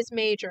 corn is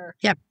major.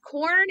 Yep.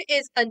 Corn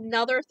is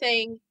another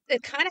thing.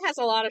 It kind of has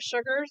a lot of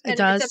sugars. It and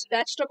does. It's a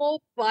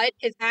vegetable, but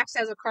it acts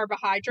as a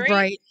carbohydrate.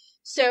 Right.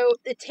 So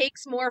it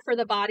takes more for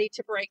the body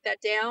to break that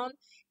down.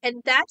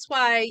 And that's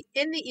why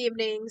in the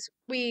evenings,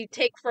 we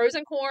take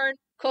frozen corn,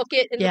 cook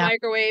it in the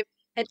microwave,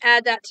 and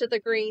add that to the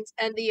greens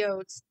and the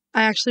oats.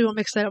 I actually will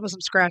mix that up with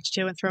some scratch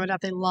too and throw it out.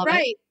 They love it.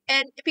 Right.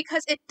 And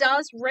because it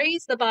does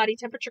raise the body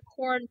temperature,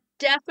 corn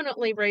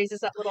definitely raises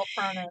that little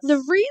furnace.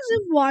 The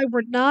reason why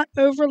we're not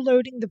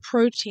overloading the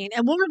protein,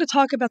 and we're going to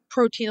talk about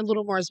protein a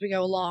little more as we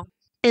go along.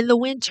 In the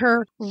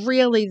winter,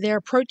 really,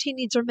 their protein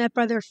needs are met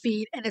by their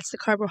feed, and it's the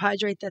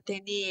carbohydrate that they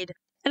need.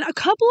 And a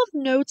couple of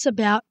notes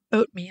about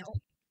oatmeal.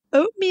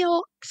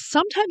 Oatmeal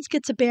sometimes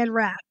gets a bad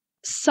rap.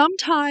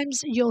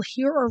 Sometimes you'll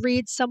hear or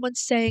read someone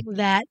saying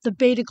that the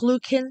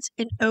beta-glucans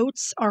in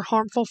oats are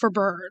harmful for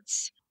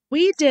birds.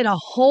 We did a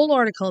whole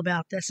article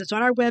about this. It's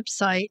on our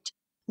website,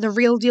 The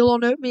Real Deal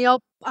on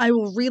Oatmeal. I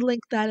will relink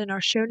that in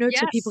our show notes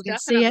so people can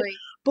see it.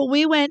 But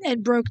we went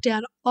and broke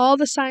down all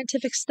the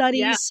scientific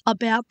studies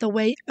about the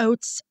way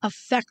oats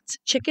affect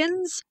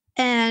chickens.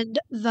 And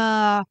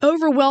the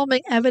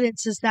overwhelming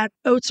evidence is that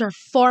oats are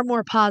far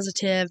more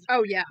positive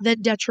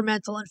than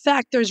detrimental. In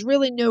fact, there's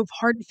really no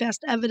hard and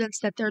fast evidence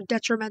that they're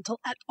detrimental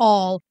at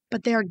all,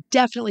 but they are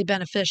definitely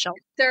beneficial.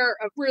 They're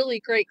a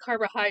really great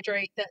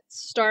carbohydrate that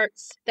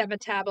starts that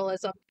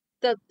metabolism.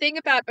 The thing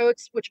about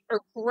oats, which are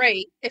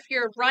great, if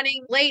you're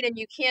running late and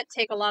you can't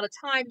take a lot of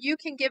time, you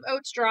can give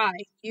oats dry.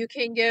 You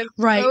can give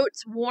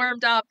oats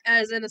warmed up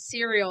as in a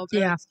cereal.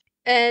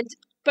 And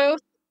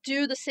both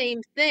do the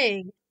same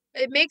thing.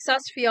 It makes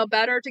us feel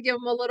better to give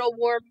them a little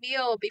warm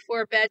meal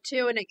before bed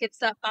too, and it gets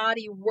that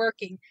body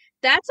working.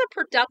 That's a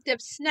productive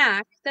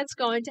snack that's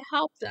going to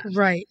help them.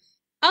 Right.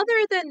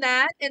 Other than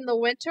that, in the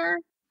winter,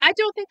 I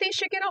don't think they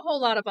should get a whole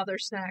lot of other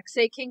snacks.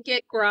 They can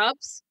get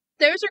grubs.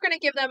 Those are going to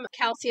give them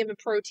calcium and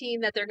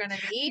protein that they're going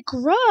to need.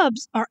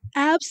 Grubs are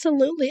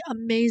absolutely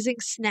amazing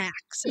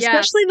snacks,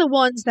 especially the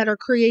ones that are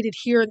created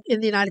here in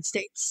the United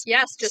States.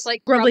 Yes, just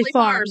like Grubbly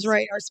Farms,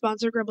 right? Our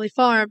sponsor, Grubbly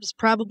Farms,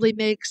 probably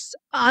makes,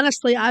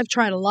 honestly, I've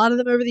tried a lot of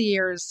them over the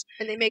years.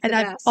 And they make the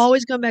best. I've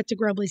always gone back to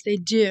Grubbly's. They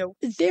do.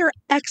 They're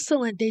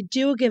excellent. They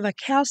do give a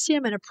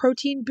calcium and a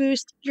protein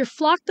boost. Your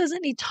flock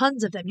doesn't need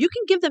tons of them. You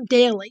can give them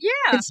daily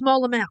in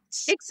small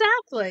amounts.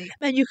 Exactly.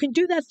 And you can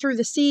do that through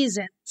the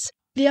seasons.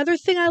 The other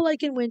thing I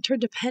like in winter,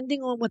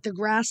 depending on what the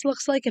grass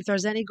looks like, if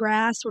there's any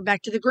grass, we're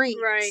back to the greens.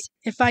 Right.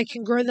 If I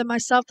can grow them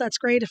myself, that's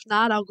great. If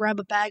not, I'll grab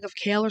a bag of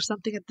kale or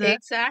something at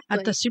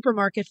the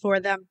supermarket for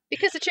them.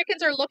 Because the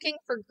chickens are looking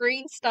for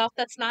green stuff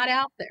that's not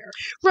out there.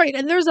 Right.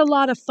 And there's a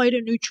lot of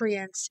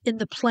phytonutrients in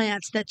the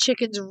plants that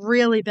chickens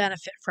really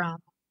benefit from.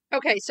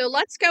 Okay, so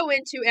let's go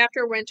into,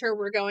 after winter,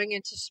 we're going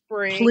into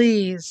spring.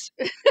 Please.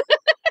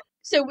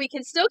 So we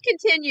can still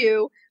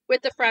continue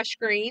with the fresh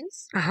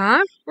greens.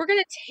 We're going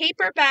to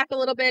taper back a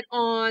little bit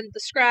on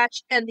the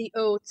scratch and the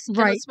oats and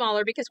the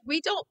smaller because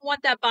we don't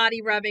want that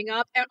body revving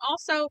up. And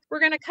also, we're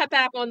going to cut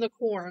back on the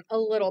corn a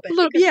little bit.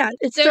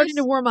 It's starting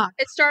to warm up.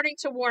 It's starting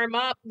to warm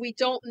up. We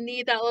don't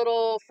need that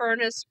little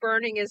furnace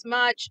burning as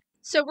much.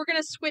 So we're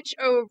going to switch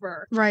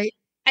over. Right.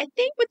 I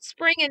think with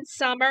spring and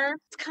summer,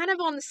 it's kind of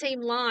on the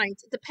same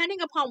lines. Depending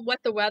upon what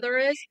the weather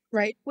is,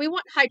 we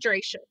want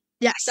hydration.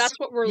 Yes. That's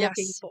what we're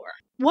looking for.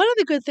 One of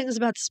the good things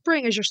about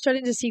spring is you're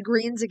starting to see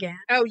greens again.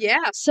 Oh,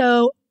 yeah.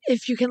 So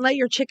if you can let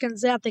your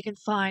chickens out, they can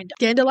find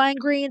dandelion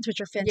greens, which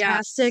are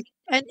fantastic.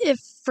 And if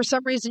for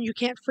some reason you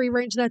can't free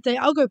range that day,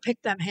 I'll go pick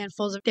them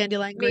handfuls of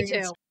dandelion greens.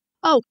 Me too.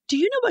 Oh, do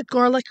you know what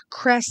garlic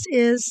cress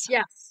is?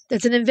 Yes.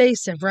 It's an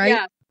invasive, right?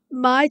 Yeah.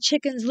 My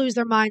chickens lose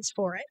their minds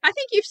for it. I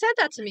think you've said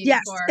that to me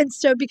before. And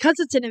so because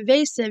it's an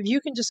invasive,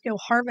 you can just go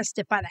harvest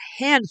it by the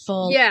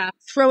handful. Yeah.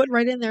 Throw it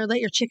right in there and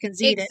let your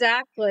chickens eat it.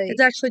 Exactly. It's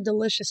actually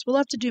delicious. We'll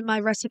have to do my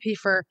recipe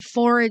for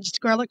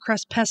foraged garlic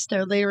cress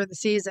pesto later in the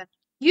season.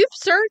 You've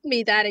served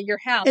me that at your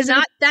house.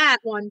 Not that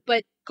one,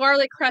 but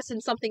garlic cress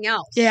and something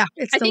else. Yeah,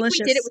 it's delicious.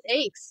 I think we did it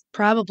with eggs.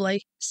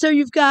 Probably. So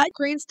you've got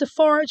greens to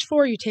forage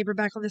for. You taper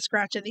back on the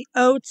scratch and the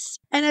oats.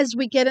 And as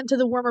we get into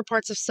the warmer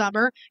parts of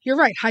summer, you're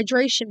right,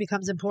 hydration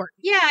becomes important.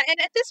 Yeah, and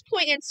at this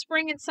point in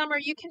spring and summer,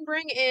 you can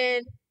bring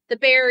in the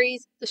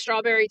berries, the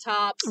strawberry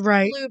tops,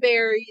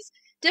 blueberries,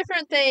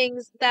 different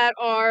things that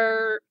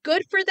are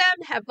good for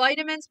them, have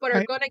vitamins, but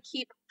are going to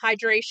keep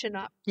hydration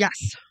up. Yes.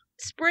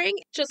 Spring,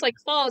 just like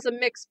fall, is a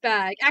mixed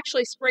bag.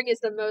 Actually, spring is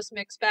the most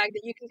mixed bag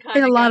that you can kind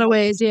of in a lot of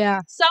ways,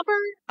 yeah. Summer,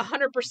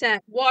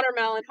 100%.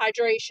 Watermelon,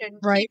 hydration,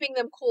 keeping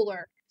them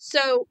cooler.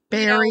 So,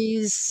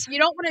 berries. You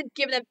don't want to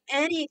give them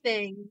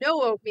anything,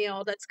 no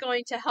oatmeal, that's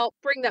going to help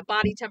bring that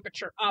body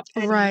temperature up.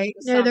 Right.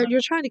 No,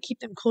 you're trying to keep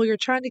them cool. You're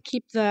trying to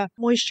keep the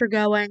moisture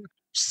going.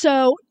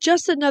 So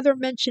just another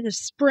mention of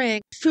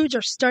spring. Foods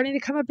are starting to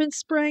come up in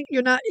spring.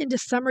 You're not into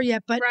summer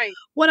yet, but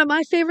one of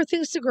my favorite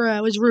things to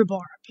grow is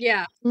rhubarb.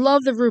 Yeah.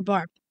 Love the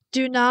rhubarb.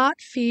 Do not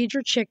feed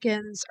your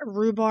chickens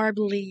rhubarb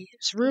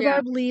leaves.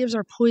 Rhubarb leaves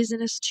are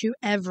poisonous to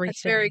everything.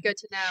 That's very good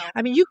to know.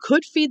 I mean, you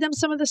could feed them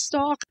some of the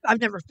stalk.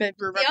 I've never fed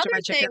rhubarb to my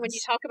chickens. The other thing, when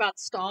you talk about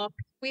stalk,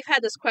 we've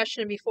had this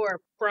question before,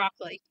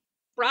 broccoli.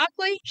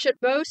 Broccoli should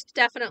most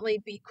definitely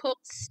be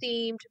cooked,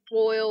 steamed,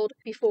 boiled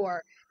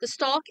before. The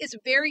stalk is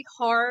very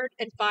hard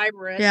and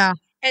fibrous, Yeah.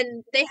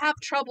 and they have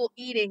trouble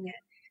eating it.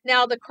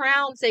 Now, the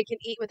crowns they can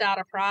eat without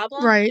a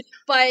problem, Right.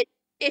 but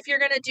if you're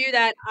going to do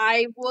that,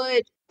 I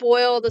would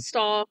boil the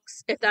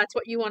stalks if that's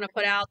what you want to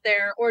put out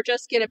there, or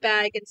just get a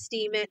bag and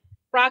steam it.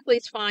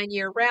 Broccoli's fine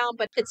year round,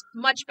 but it's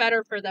much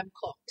better for them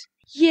cooked.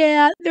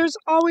 Yeah, there's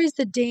always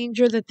the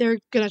danger that they're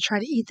going to try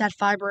to eat that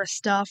fibrous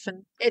stuff.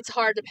 And It's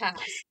hard to pass.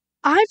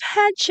 I've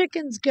had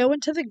chickens go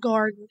into the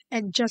garden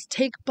and just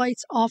take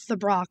bites off the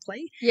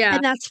broccoli. Yeah.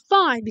 And that's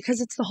fine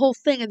because it's the whole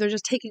thing and they're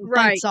just taking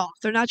bites off.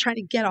 They're not trying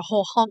to get a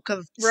whole hunk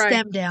of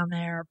stem down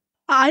there.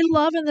 I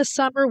love in the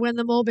summer when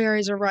the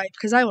mulberries are ripe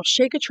because I will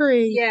shake a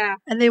tree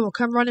and they will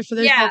come running for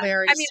those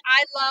mulberries. I mean,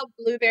 I love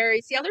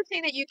blueberries. The other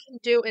thing that you can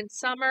do in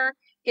summer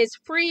is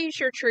freeze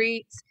your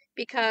treats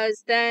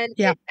because then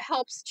it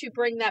helps to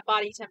bring that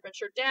body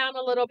temperature down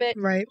a little bit.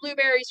 Right.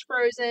 Blueberries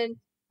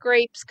frozen,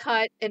 grapes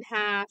cut in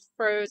half,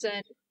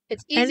 frozen.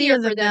 It's easier any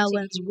of the for them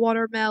melons, to eat.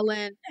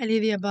 Watermelon, any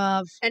of the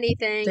above.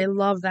 Anything. They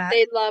love that.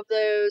 They love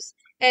those.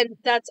 And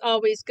that's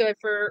always good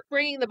for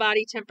bringing the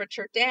body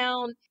temperature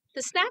down.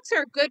 The snacks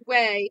are a good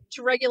way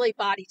to regulate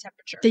body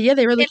temperature. Yeah,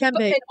 they really can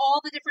be. In all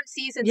the different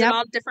seasons in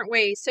all different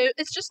ways. So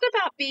it's just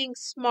about being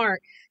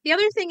smart. The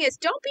other thing is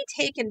don't be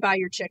taken by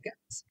your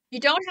chickens. You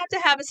don't have to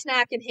have a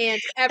snack in hand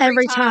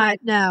every time.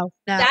 No.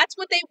 That's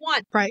what they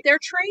want. Right. They're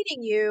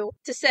training you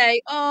to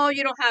say, oh,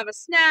 you don't have a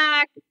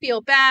snack,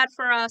 feel bad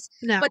for us.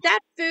 No. But that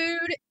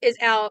food is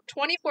out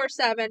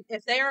 24/7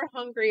 if they are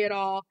hungry at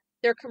all.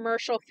 Their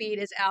commercial feed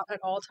is out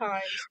at all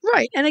times.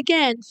 Right. And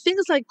again,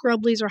 things like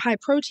Grubblies or high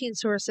protein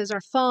sources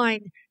are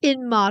fine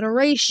in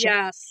moderation.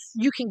 Yes.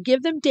 You can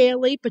give them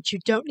daily, but you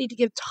don't need to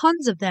give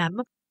tons of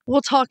them.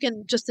 We'll talk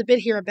in just a bit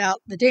here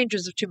about the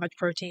dangers of too much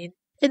protein.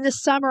 In the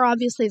summer,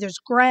 obviously, there's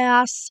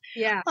grass.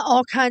 Yeah.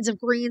 All kinds of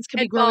greens can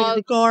be growing in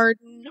the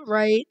garden,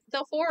 right?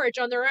 They'll forage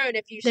on their own.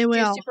 If you do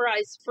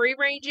supervise free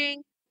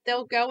ranging,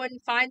 they'll go and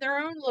find their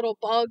own little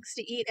bugs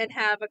to eat and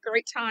have a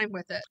great time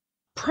with it.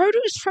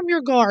 Produce from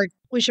your garden,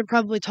 we should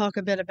probably talk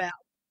a bit about.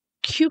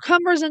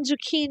 Cucumbers and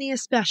zucchini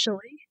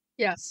especially.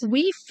 Yes.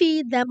 We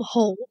feed them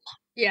whole.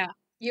 Yeah.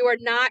 You are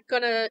not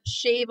going to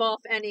shave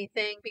off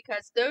anything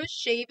because those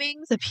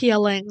shavings... The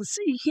peelings.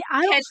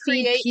 I don't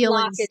feed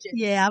peelings. Blockages.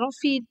 Yeah, I don't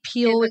feed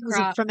peelings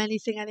from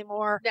anything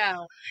anymore.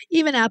 No.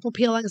 Even apple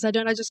peelings, I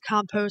don't. I just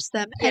compost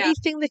them. Yeah.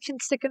 Anything that can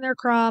stick in their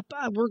crop,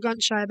 we're gun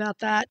shy about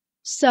that.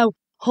 So,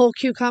 whole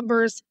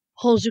cucumbers,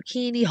 whole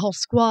zucchini, whole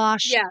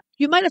squash. Yeah.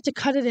 You might have to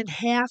cut it in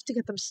half to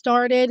get them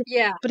started.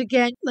 Yeah. But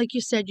again, like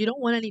you said, you don't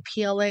want any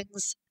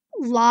peelings.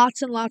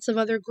 Lots and lots of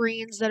other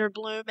greens that are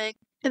blooming.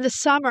 In the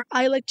summer,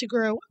 I like to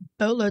grow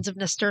boatloads of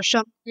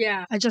nasturtium.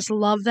 Yeah. I just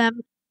love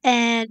them.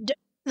 And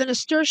the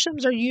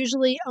nasturtiums are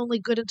usually only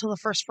good until the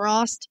first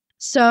frost.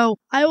 So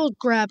I will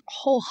grab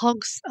whole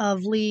hunks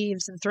of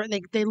leaves and throw.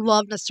 They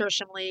love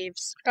nasturtium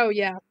leaves. Oh,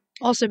 yeah.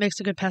 Also makes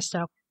a good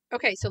pesto.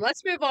 Okay, so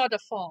let's move on to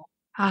fall.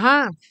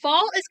 Uh-huh.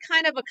 Fall is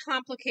kind of a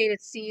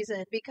complicated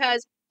season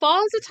because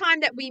fall is a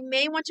time that we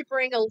may want to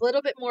bring a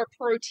little bit more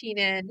protein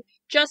in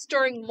just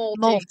during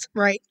molting.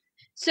 Right.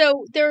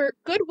 So there are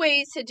good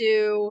ways to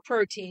do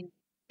protein.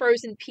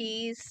 Frozen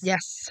peas.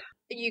 Yes.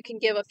 You can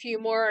give a few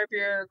more of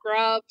your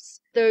grubs,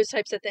 those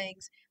types of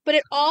things. But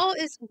it all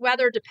is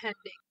weather depending.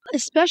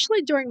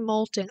 Especially during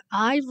molting,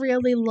 I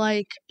really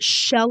like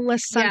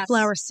shell-less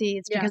sunflower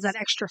seeds because that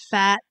extra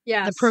fat,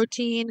 the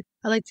protein,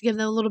 I like to give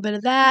them a little bit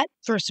of that.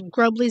 Throw some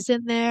Grubblies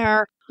in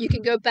there. You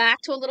can go back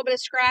to a little bit of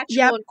scratch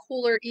on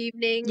cooler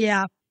evenings.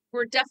 Yeah.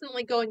 We're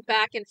definitely going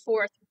back and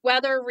forth,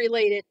 weather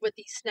related with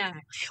these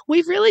snacks.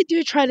 We really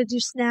do try to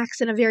do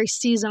snacks in a very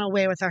seasonal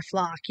way with our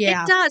flock.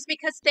 Yeah. It does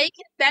because they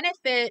can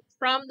benefit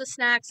from the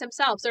snacks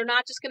themselves. They're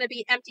not just going to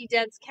be empty,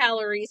 dense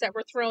calories that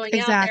we're throwing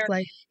out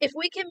there. If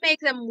we can make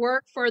them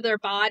work for their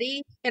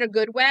body in a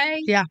good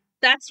way,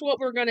 that's what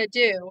we're going to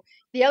do.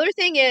 The other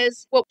thing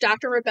is what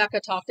Dr.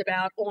 Rebecca talked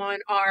about on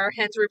our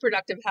Hen's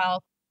Reproductive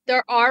Health.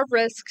 There are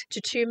risks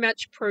to too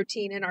much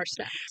protein in our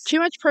snacks. Too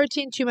much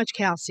protein, too much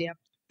calcium.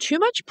 Too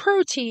much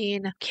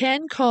protein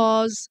can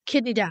cause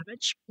kidney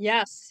damage.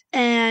 Yes.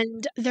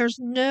 And there's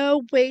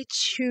no way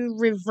to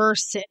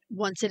reverse it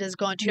once it has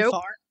gone too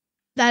far.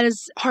 That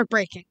is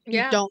heartbreaking.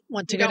 Yeah. You don't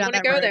want to go down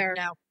that road. There.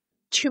 No.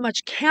 Too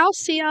much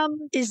calcium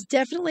is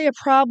definitely a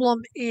problem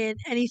in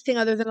anything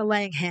other than a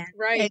laying hen.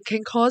 Right. It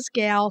can cause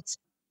gout,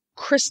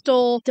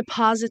 crystal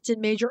deposits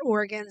in major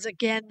organs,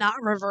 again, not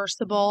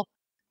reversible.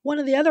 One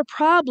of the other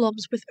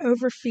problems with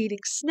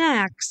overfeeding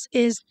snacks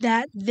is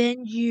that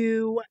then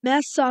you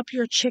mess up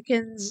your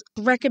chicken's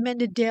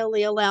recommended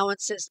daily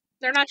allowances.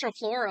 Their natural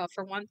flora,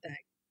 for one thing.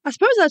 I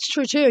suppose that's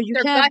true, too.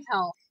 Their gut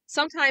health.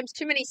 Sometimes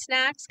too many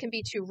snacks can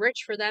be too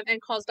rich for them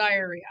and cause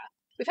diarrhea.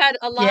 We've had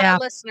a lot of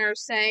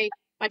listeners say,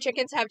 my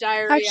chickens have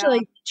diarrhea.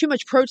 Actually, too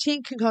much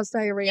protein can cause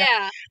diarrhea.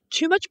 Yeah.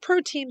 Too much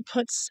protein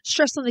puts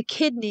stress on the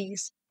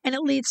kidneys, and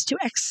it leads to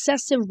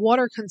excessive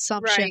water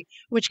consumption,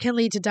 which can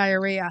lead to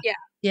diarrhea. Yeah.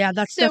 Yeah,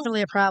 that's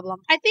definitely a problem.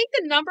 I think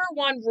the number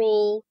one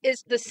rule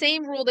is the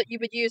same rule that you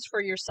would use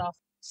for yourself.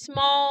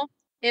 Small,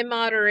 in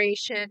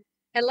moderation.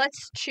 And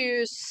let's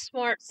choose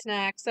smart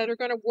snacks that are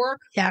going to work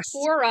Yes.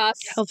 for us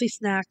Healthy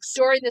snacks.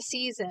 during the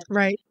season.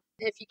 Right.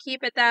 If you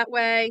keep it that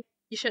way,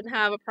 you shouldn't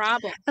have a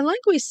problem. And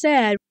like we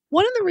said,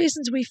 one of the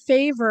reasons we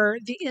favor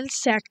the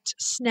insect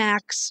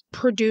snacks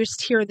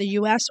produced here in the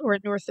U.S. or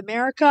in North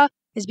America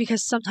is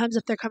because sometimes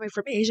if they're coming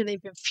from Asia,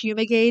 they've been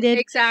fumigated.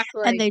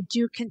 Exactly. And they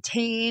do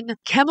contain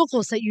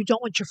chemicals that you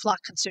don't want your flock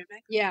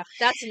consuming. Yeah,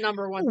 that's the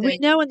number one thing. We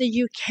know in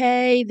the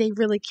UK, they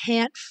really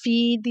can't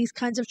feed these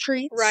kinds of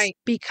treats. Right.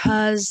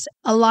 Because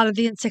a lot of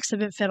the insects have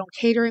been fed on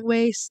catering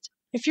waste.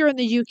 If you're in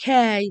the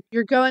UK,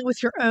 you're going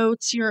with your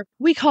oats,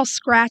 we call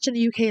scratch in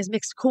the UK as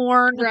mixed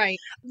corn. Right.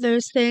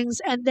 Those things.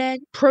 And then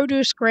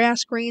produce,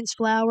 grass, greens,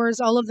 flowers,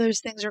 all of those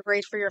things are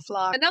great for your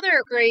flock.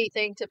 Another great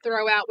thing to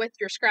throw out with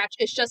your scratch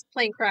is just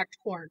plain cracked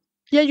corn.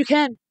 Yeah, you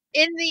can.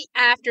 In the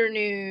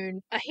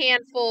afternoon, a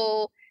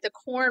handful, the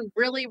corn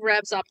really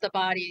revs up the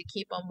body to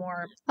keep them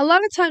warm. A lot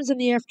of times in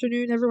the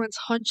afternoon, everyone's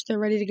hunched, they're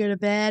ready to go to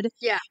bed.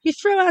 Yeah. You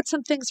throw out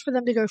some things for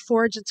them to go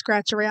forage and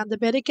scratch around a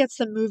bit. It gets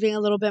them moving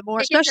a little bit more,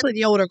 especially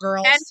the older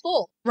girls. And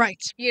full.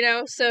 Right.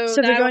 So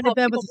they're going to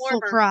bed with a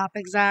full crop.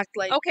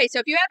 Exactly. Okay, so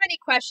if you have any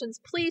questions,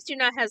 please do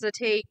not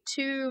hesitate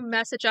to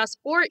message us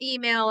or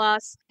email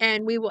us,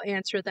 and we will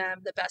answer them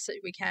the best that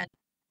we can.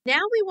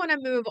 Now we want to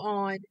move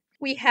on.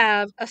 We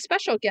have a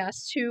special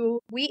guest who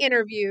we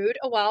interviewed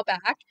a while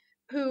back,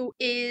 who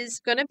is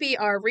going to be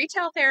our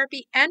retail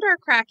therapy and our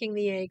cracking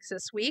the eggs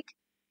this week.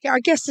 Our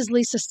guest is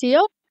Lisa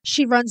Steele.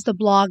 She runs the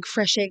blog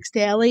Fresh Eggs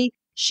Daily.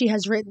 She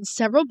has written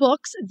several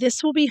books.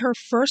 This will be her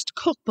first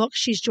cookbook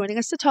she's joining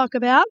us to talk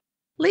about.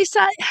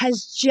 Lisa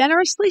has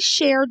generously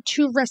shared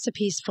 2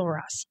 recipes for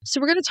us.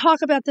 So we're going to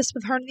talk about this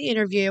with her in the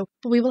interview,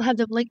 but we will have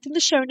them linked in the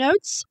show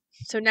notes.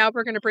 So now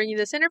we're going to bring you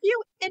this interview.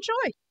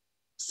 Enjoy.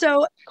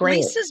 So Great.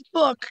 Lisa's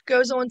book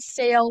goes on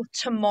sale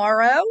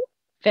tomorrow.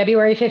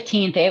 February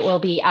 15th. It will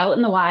be out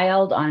in the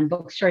wild on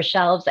bookstore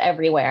shelves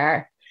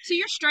everywhere. So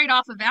you're straight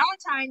off of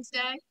Valentine's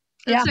Day.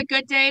 It's a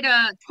good day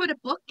to put a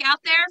book out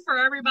there for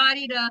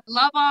everybody to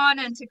love on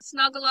and to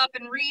snuggle up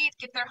and read,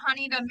 get their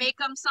honey to make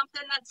them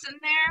something that's in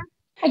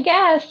there. I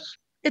guess.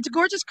 It's a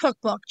gorgeous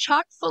cookbook,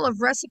 chock full of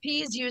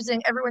recipes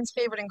using everyone's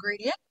favorite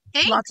ingredient.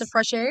 Eggs. Lots of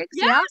fresh eggs.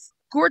 Yes. Yeah.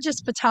 Gorgeous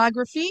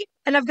photography.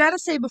 And I've got to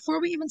say,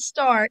 before we even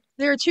start,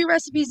 there are 2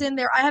 recipes in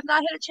there I have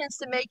not had a chance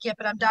to make yet,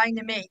 but I'm dying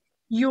to make.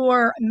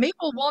 Your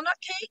maple walnut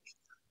cake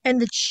and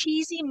the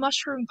cheesy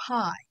mushroom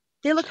pie.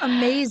 They look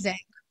amazing.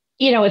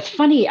 You know, it's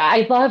funny.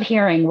 I love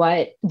hearing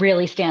what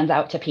really stands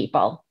out to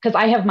people because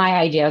I have my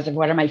ideas of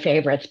what are my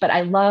favorites, but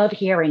I love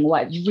hearing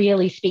what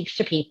really speaks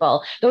to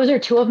people. Those are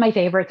 2 of my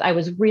favorites. I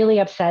was really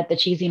upset the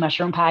cheesy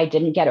mushroom pie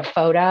didn't get a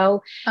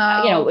photo.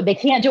 They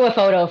can't do a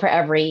photo for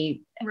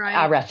every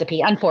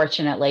recipe,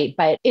 unfortunately,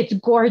 but it's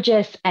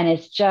gorgeous and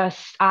it's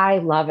just, I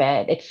love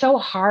it. It's so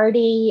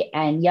hearty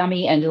and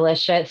yummy and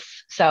delicious.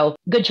 So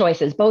good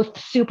choices, both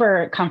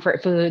super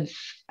comfort foods.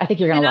 I think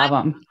you're going to love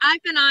them.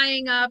 I've been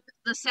eyeing up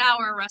the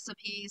sour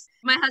recipes.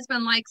 My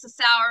husband likes the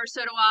sour,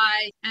 so do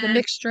I. And the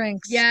mixed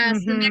drinks.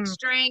 Yes, the mixed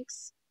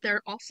drinks.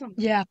 They're awesome.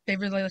 Yeah, they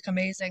really look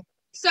amazing.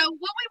 So what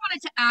we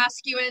wanted to ask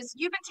you is,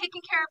 you've been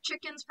taking care of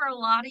chickens for a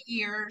lot of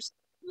years.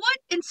 What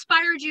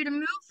inspired you to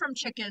move from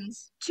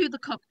chickens to the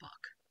cookbook?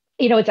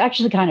 You know, it's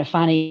actually kind of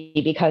funny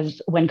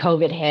because when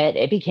COVID hit,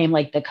 it became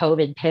like the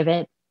COVID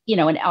pivot,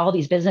 and all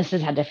these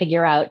businesses had to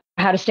figure out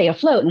how to stay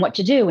afloat and what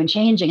to do and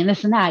changing and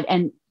this and that.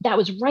 And that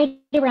was right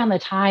around the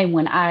time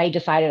when I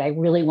decided I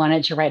really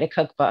wanted to write a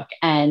cookbook.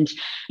 And,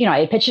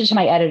 I pitched it to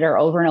my editor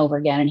over and over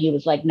again. And he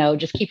was like, no,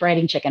 just keep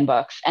writing chicken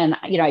books. And,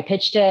 I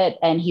pitched it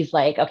and he's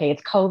like, okay,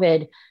 it's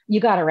COVID.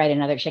 You got to write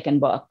another chicken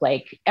book.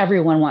 Like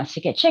everyone wants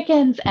to get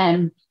chickens.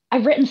 And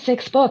I've written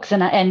 6 books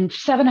and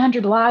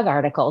 700 blog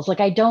articles.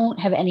 Like I don't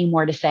have any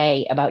more to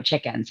say about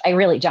chickens. I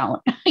really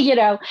don't,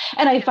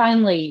 and I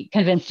finally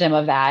convinced him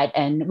of that.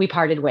 And we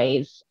parted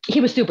ways. He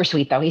was super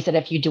sweet though. He said,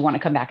 if you do want to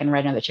come back and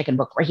write another chicken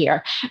book, we're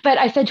here. But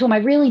I said to him, I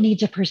really need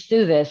to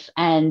pursue this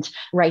and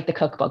write the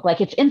cookbook.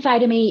 Like it's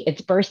inside of me.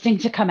 It's bursting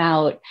to come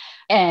out.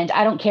 And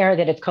I don't care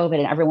that it's COVID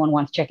and everyone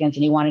wants chickens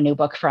and you want a new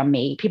book from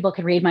me. People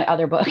can read my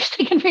other books.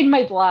 They can read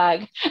my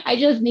blog. I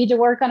just need to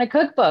work on a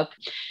cookbook.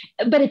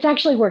 But it's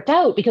actually worked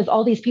out because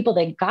all these people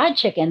that got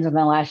chickens in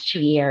the last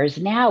 2 years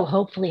now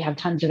hopefully have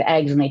tons of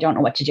eggs and they don't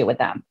know what to do with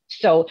them.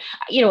 So,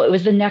 it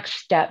was the next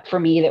step for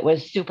me that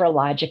was super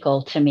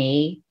logical to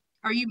me.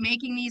 Are you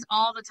making these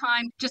all the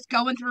time? Just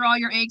going through all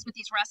your eggs with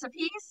these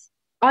recipes?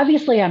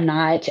 Obviously, I'm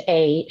not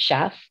a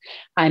chef.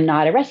 I'm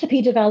not a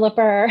recipe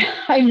developer.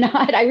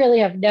 I really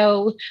have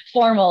no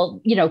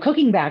formal,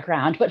 cooking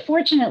background. But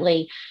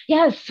fortunately,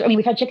 yes,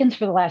 we've had chickens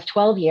for the last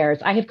 12 years.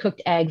 I have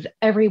cooked eggs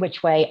every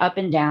which way, up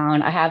and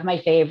down. I have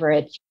my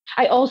favorites.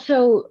 I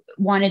also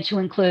wanted to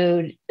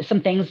include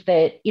some things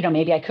that,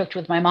 maybe I cooked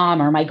with my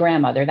mom or my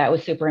grandmother. That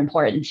was super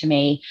important to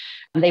me.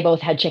 They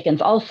both had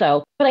chickens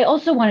also. But I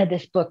also wanted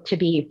this book to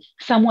be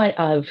somewhat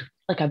of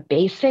like a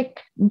basic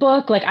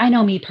book. Like I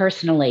know me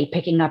personally,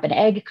 picking up an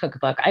egg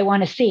cookbook, I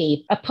want to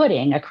see a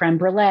pudding, a creme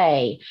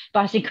brulee,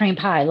 Boston cream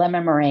pie,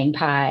 lemon meringue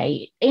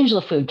pie,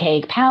 angel food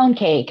cake, pound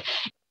cake.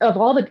 of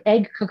all the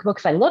egg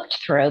cookbooks I looked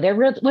through, there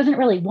wasn't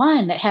really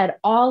one that had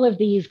all of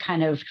these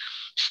kind of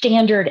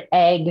standard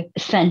egg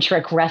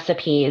centric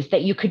recipes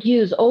that you could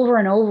use over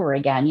and over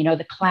again,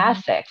 the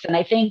classics. And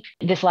I think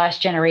this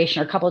last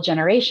generation or couple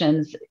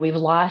generations, we've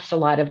lost a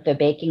lot of the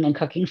baking and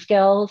cooking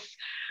skills.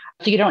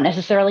 So you don't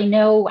necessarily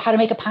know how to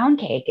make a pound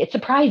cake. It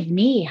surprised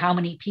me how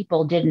many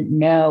people didn't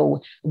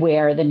know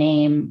where the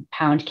name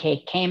pound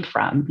cake came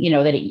from,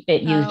 that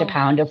it used a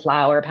pound of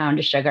flour, a pound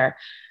of sugar,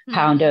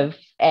 pound of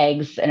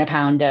eggs, and a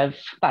pound of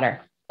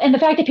butter. And the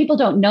fact that people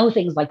don't know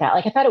things like that,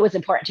 like I thought it was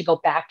important to go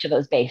back to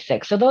those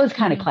basics. So those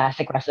kind of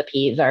classic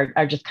recipes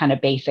are just kind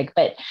of basic.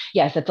 But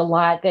yes, it's a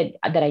lot that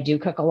I do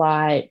cook a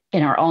lot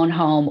in our own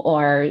home,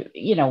 or,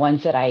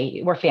 ones that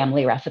were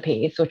family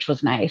recipes, which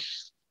was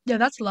nice. Yeah,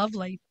 that's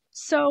lovely.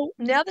 So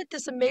now that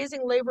this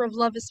amazing labor of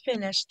love is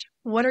finished,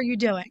 what are you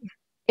doing?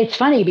 It's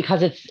funny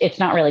because it's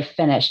not really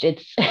finished.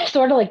 It's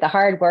sort of like the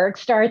hard work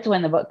starts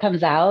when the book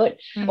comes out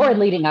or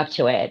leading up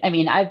to it. I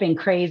mean, I've been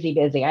crazy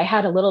busy. I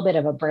had a little bit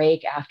of a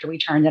break after we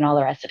turned in all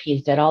the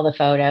recipes, did all the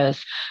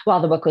photos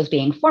while the book was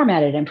being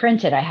formatted and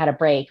printed. I had a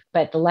break,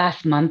 but the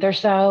last month or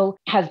so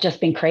has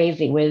just been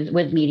crazy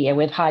with media,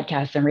 with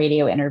podcasts and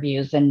radio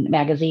interviews and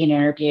magazine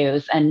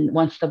interviews. And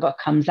once the book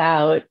comes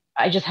out,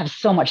 I just have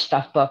so much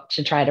stuff booked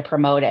to try to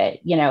promote it.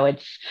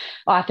 It's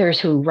authors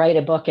who write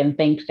a book and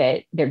think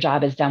that their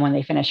job is done when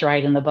they finish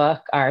writing the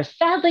book are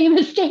sadly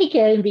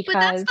mistaken, because... But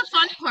that's the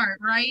fun part,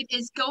 right?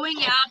 Is going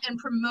out and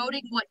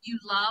promoting what you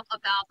love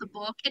about the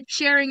book and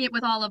sharing it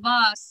with all of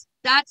us.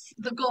 That's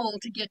the goal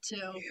to get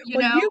to, you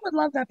know? You would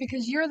love that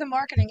because you're the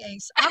marketing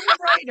ace. I'm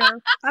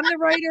the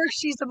writer.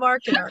 She's the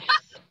marketer.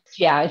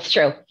 Yeah, it's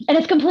true. And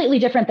it's completely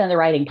different than the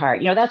writing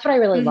part. That's what I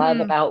really love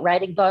about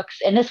writing books.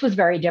 And this was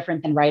very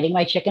different than writing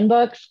my chicken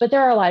books, but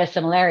there are a lot of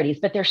similarities.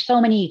 But there's so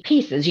many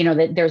pieces,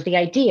 that there's the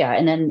idea,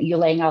 and then you're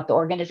laying out the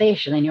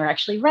organization, and you're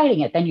actually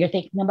writing it. Then you're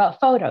thinking about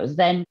photos.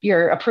 Then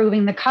you're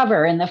approving the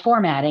cover and the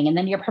formatting, and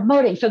then you're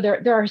promoting. So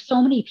there are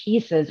so many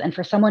pieces. And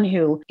for someone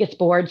who gets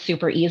bored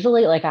super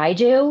easily, like I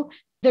do,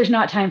 there's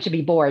not time to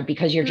be bored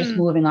because you're just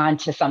moving on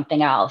to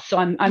something else. So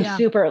I'm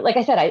super, like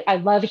I said, I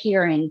love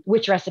hearing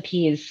which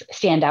recipes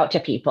stand out to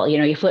people.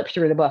 You flip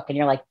through the book and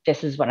you're like,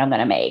 this is what I'm going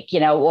to make,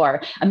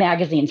 or a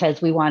magazine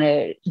says we want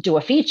to do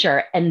a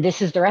feature and this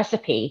is the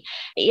recipe,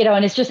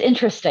 and it's just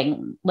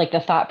interesting, like the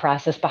thought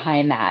process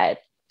behind that.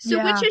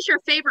 So which is your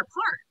favorite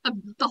part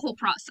of the whole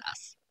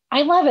process?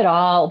 I love it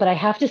all, but I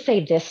have to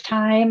say this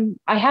time,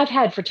 I have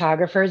had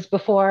photographers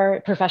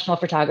before, professional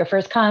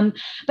photographers come,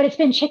 but it's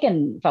been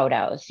chicken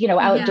photos,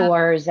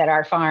 outdoors at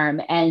our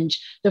farm. And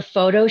the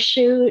photo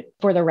shoot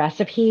for the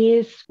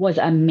recipes was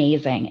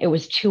amazing. It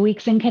was 2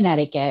 weeks in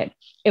Connecticut.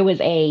 It was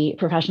a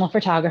professional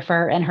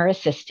photographer and her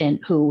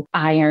assistant who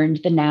ironed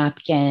the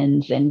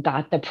napkins and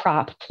got the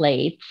prop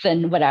plates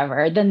and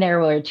whatever. Then there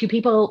were 2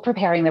 people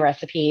preparing the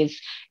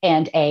recipes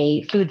and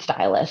a food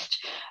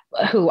stylist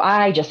who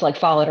I just like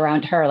followed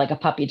around her like a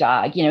puppy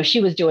dog.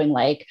 She was doing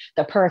like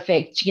the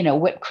perfect,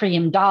 whipped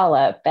cream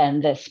dollop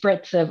and the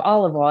spritz of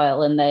olive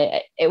oil. And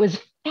it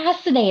was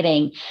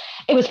fascinating.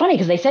 It was funny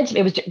because they said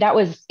to me, that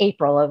was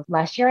April of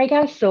last year, I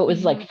guess. So it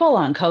was like full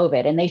on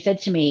COVID. And they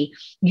said to me,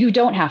 you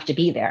don't have to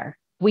be there.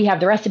 We have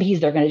the recipes.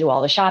 They're going to do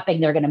all the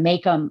shopping. They're going to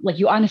make them. Like,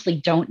 you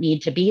honestly don't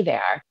need to be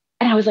there.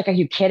 And I was like, are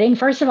you kidding?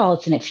 First of all,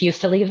 it's an excuse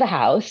to leave the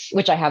house,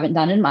 which I haven't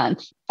done in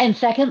months. And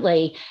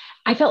secondly,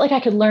 I felt like I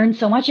could learn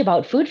so much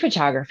about food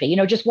photography,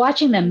 just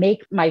watching them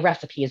make my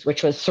recipes,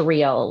 which was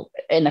surreal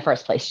in the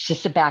first place,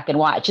 just sit back and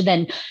watch. And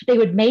then they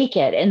would make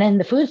it. And then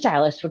the food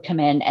stylist would come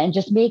in and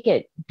just make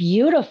it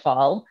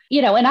beautiful,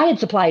 and I had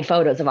supplied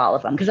photos of all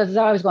of them because as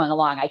I was going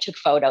along, I took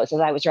photos as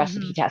I was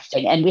recipe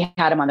testing, and we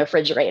had them on the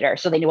refrigerator.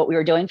 So they knew what we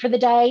were doing for the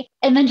day.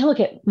 And then to look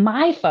at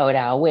my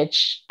photo,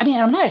 which, I mean,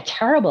 I'm not a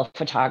terrible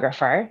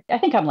photographer. I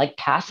think I'm like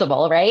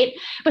passable, right?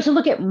 But to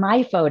look at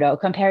my photo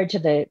compared to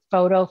the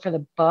photo for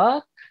the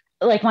book,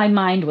 like my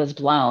mind was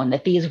blown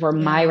that these were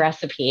my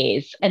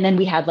recipes. And then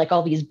we had like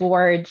all these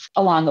boards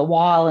along the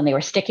wall and they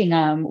were sticking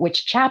them,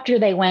 which chapter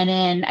they went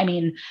in. I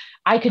mean,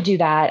 I could do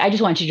that. I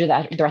just wanted to do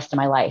that the rest of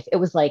my life. It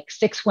was like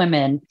 6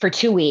 women for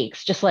 2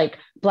 weeks, just like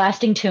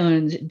blasting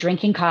tunes,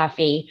 drinking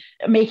coffee,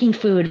 making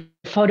food,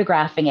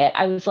 photographing it.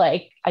 I was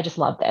like, I just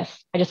love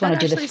this. I just want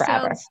to do this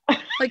forever.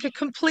 Like a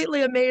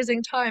completely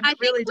amazing time. It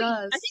really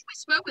does. I think we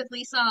spoke with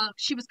Lisa.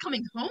 She was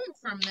coming home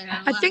from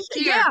there. I think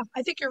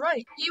you're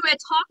right. You had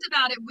talked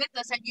about it with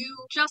us, and you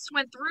just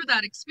went through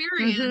that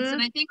experience.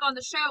 And I think on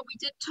the show we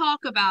did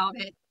talk about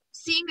it.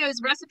 Seeing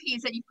those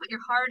recipes that you put your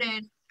heart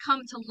in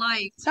come to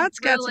life. That's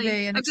got to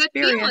be an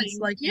experience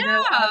like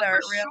no other,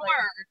 really.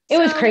 Sure. It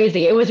was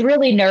crazy. It was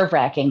really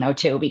nerve-wracking though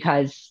too,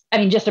 because I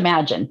mean, just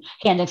imagine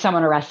handing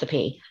someone a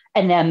recipe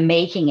and then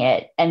making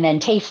it and then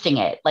tasting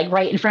it like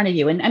right in front of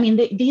you. And I mean,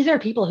 these are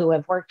people who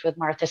have worked with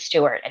Martha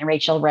Stewart and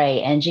Rachel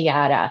Ray and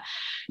Giada,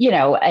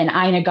 and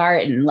Ina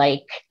Garten.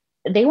 Like,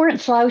 they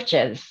weren't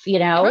slouches,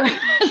 Right.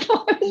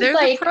 So they're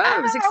like, the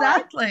pros.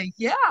 Exactly.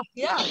 Yeah.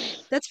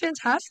 That's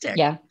fantastic.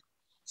 Yeah.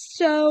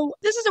 So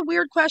this is a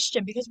weird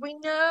question because we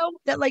know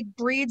that like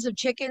breeds of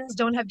chickens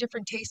don't have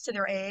different tastes to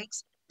their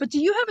eggs. But do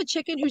you have a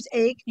chicken whose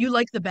egg you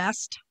like the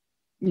best?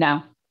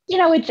 No.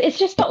 It's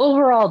just the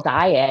overall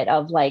diet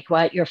of like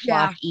what your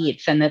Yeah. flock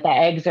eats and that the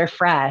eggs are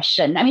fresh.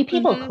 And I mean,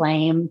 people Mhm.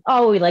 claim,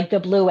 oh, we like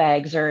the blue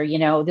eggs or,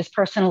 this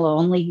person will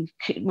only,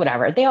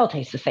 whatever. They all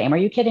taste the same. Are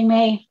you kidding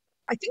me?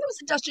 I think it was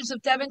the Duchess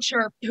of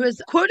Devonshire who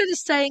is quoted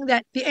as saying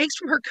that the eggs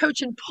from her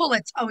Coach and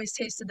Pullets always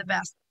tasted the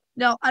best.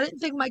 No, I didn't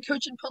think my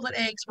Coach and Pullet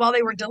eggs, while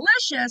they were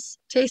delicious,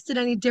 tasted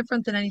any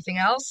different than anything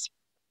else.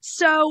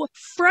 So,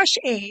 fresh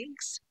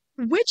eggs.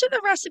 Which of the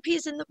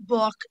recipes in the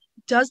book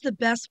does the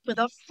best with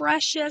the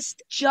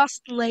freshest,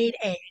 just laid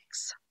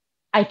eggs?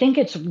 I think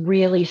it's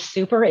really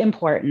super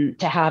important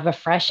to have a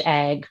fresh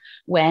egg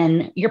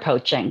when you're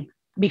poaching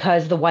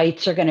because the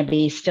whites are going to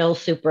be still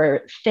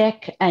super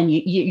thick and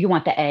you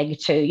want the egg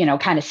to,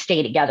 kind of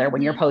stay together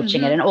when you're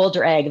poaching it. An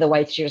older egg, the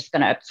whites are just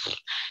going to,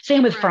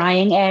 same with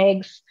frying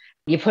eggs.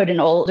 You put an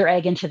older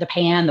egg into the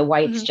pan, the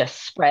whites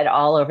just spread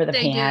all over the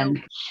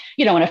pan.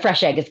 And a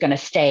fresh egg is going to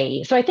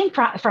stay. So I think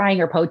frying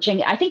or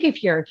poaching, I think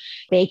if you're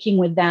baking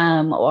with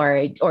them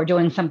or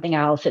doing something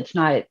else, it's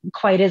not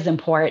quite as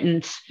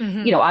important.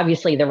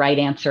 Obviously the right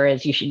answer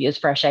is you should use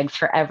fresh eggs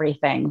for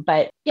everything.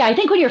 But yeah, I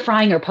think when you're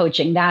frying or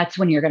poaching, that's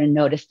when you're going to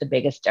notice the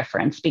biggest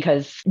difference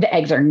because the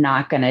eggs are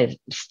not going to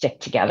stick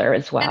together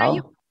as well.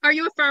 And are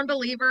you a firm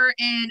believer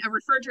in a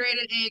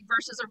refrigerated egg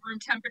versus a room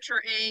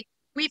temperature egg?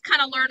 We've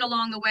kind of learned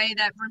along the way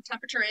that room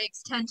temperature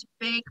eggs tend to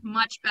bake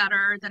much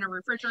better than a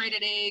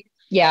refrigerated egg.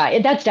 Yeah,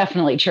 that's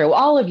definitely true.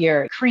 All of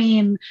your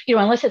cream,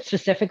 unless it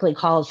specifically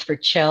calls for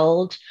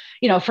chilled,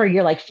 for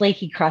your like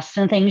flaky crusts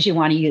and things, you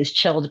want to use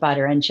chilled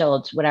butter and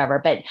chilled whatever.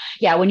 But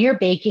yeah, when you're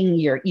baking,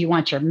 you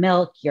want your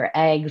milk, your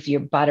eggs, your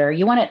butter,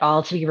 you want it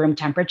all to be room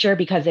temperature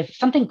because if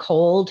something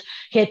cold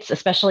hits,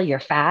 especially your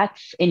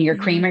fats in your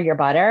cream or your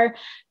butter,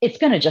 it's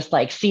going to just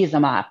like seize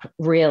them up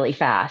really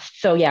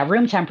fast. So yeah,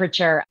 room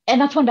temperature. And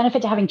that's one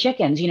benefit to having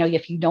chickens.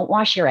 If you don't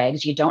wash your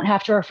eggs, you don't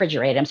have to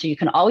refrigerate them. So you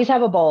can always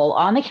have a bowl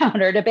on the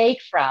counter to bake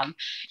from.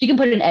 You can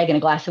put an egg in a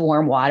glass of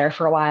warm water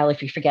for a while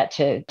if you forget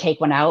to take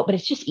one out, but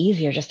it's just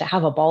easier just to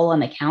have a bowl on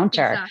the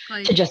counter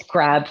to just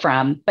grab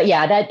from. But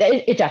yeah,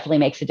 it definitely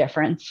makes a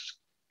difference.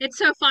 It's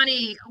so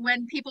funny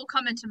when people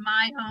come into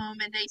my home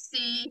and they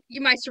see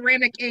my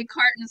ceramic egg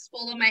carton is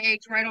full of my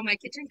eggs right on my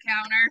kitchen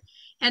counter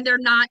and they're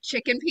not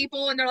chicken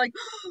people and they're like,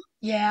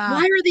 yeah,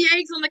 why are the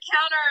eggs on the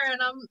counter?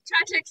 And I'm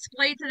trying to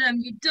explain to them,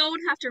 you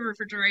don't have to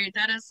refrigerate.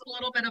 That is a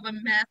little bit of a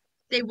myth.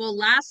 They will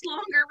last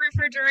longer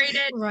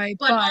refrigerated,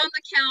 but on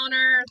the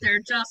counter,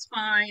 they're just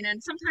fine.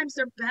 And sometimes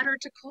they're better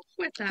to cook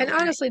with that. And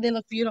honestly, they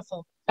look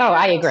beautiful. Oh,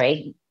 I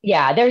agree.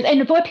 Yeah,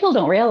 and what people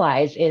don't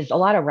realize is a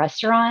lot of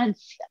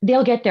restaurants,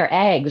 they'll get their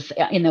eggs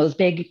in those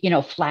big,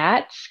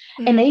 flats,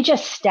 and they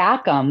just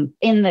stack them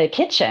in the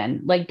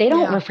kitchen. Like they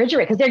don't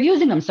refrigerate because they're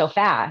using them so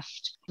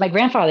fast. My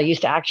grandfather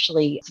used to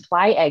actually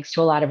supply eggs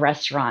to a lot of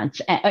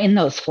restaurants in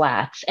those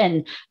flats,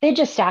 and they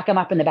just stack them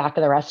up in the back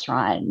of the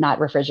restaurant, not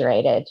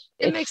refrigerated.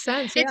 It makes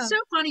sense. It's so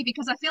funny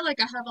because I feel like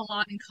I have a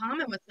lot in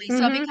common with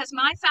Lisa because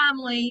my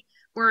family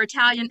were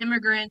Italian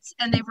immigrants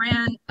and they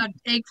ran an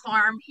egg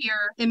farm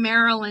here in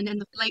Maryland in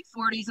the late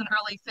 40s and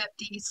early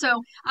 50s.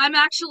 So I'm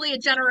actually a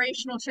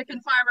generational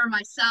chicken farmer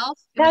myself.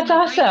 That's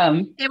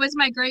awesome. It was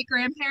my great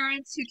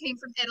grandparents who came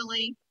from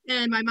Italy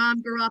and my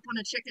mom grew up on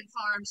a chicken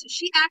farm. So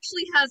she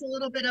actually has a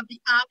little bit of the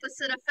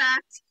opposite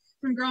effect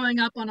from growing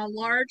up on a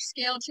large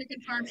scale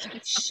chicken farm. She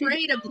gets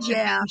afraid of the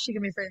chicken. Yeah, she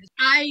can be afraid.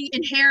 I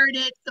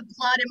inherited the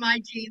blood in my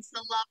genes to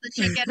love the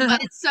chicken,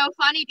 but it's so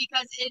funny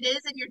because it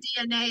is in your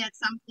DNA at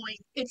some point.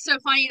 It's so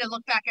funny to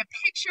look back at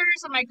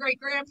pictures of my great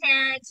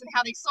grandparents and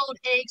how they sold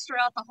eggs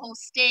throughout the whole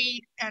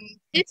state. And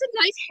it's a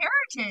nice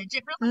heritage.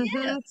 It really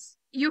is.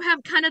 You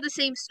have kind of the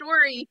same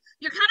story.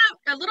 You're kind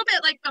of a little bit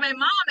like my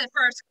mom at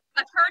first.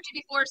 I've heard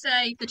you before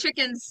say the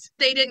chickens,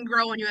 they didn't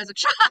grow on you as a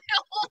child.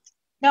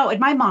 No,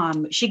 and my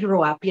mom, she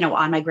grew up,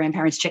 on my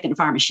grandparents' chicken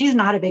farm. She's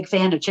not a big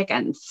fan of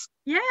chickens.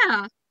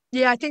 Yeah.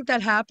 Yeah, I think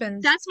that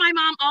happens. That's my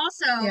mom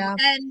also. Yeah.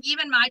 And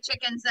even my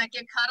chickens that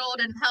get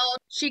cuddled and held,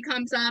 she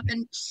comes up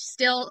and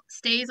still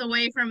stays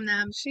away from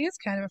them. She is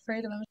kind of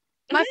afraid of them.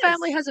 My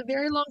family has a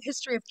very long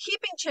history of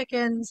keeping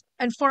chickens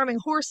and farming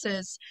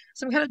horses.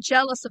 So I'm kind of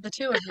jealous of the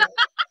two of you.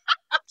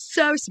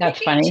 So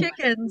speaking of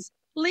chickens,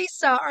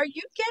 Lisa, are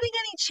you getting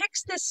any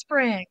chicks this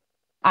spring?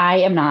 I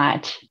am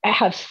not. I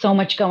have so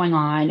much going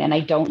on and I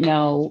don't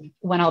know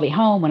when I'll be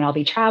home, when I'll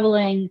be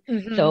traveling.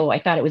 So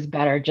I thought it was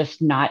better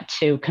just not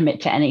to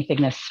commit to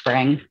anything this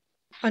spring.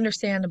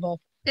 Understandable.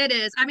 It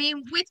is. I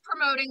mean, with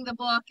promoting the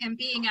book and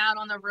being out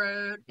on the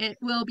road, it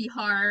will be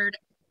hard.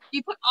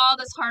 You put all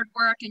this hard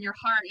work and your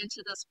heart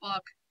into this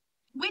book.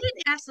 We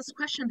didn't ask this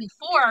question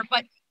before,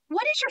 but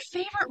what is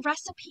your favorite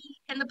recipe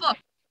in the book?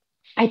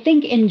 I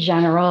think in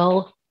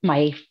general,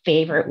 my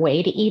favorite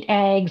way to eat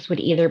eggs would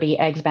either be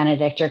eggs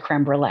Benedict or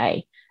creme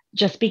brulee,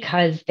 just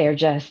because they're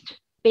just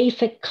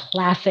basic,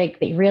 classic.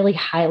 They really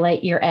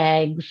highlight your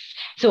eggs.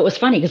 So it was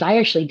funny because I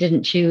actually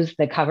didn't choose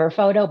the cover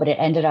photo, but it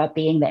ended up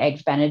being the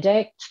eggs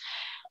Benedict.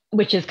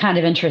 which is kind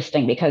of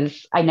interesting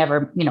because I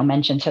never,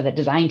 mentioned to the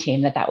design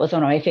team that was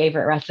one of my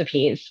favorite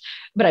recipes,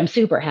 but I'm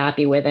super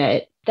happy with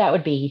it. That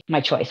would be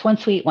my choice. One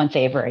sweet, one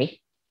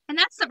savory. And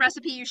that's the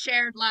recipe you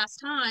shared last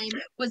time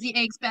was the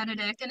eggs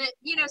Benedict. And it,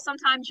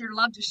 sometimes your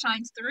love just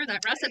shines through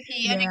that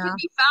recipe and it can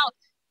be felt.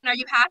 And are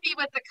you happy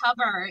with the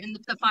cover and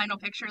the final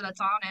picture that's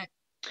on it?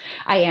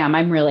 I am.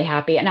 I'm really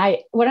happy. And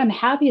what I'm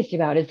happiest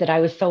about is that I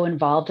was so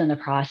involved in the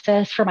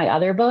process for my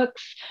other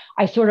books.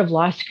 I sort of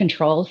lost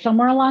control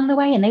somewhere along the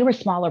way, and they were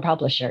smaller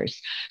publishers.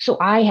 So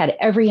I had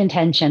every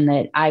intention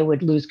that I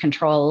would lose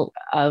control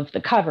of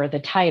the cover, the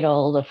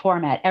title, the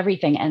format,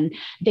 everything. And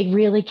they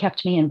really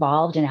kept me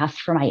involved and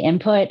asked for my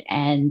input.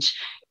 And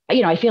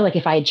I feel like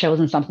if I had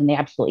chosen something they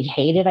absolutely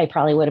hated, I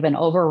probably would have been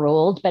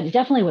overruled, but it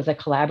definitely was a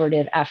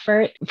collaborative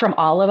effort from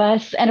all of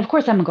us. And of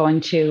course, I'm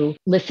going to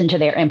listen to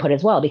their input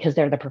as well, because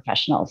they're the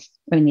professionals.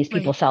 I mean, these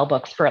people sell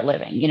books for a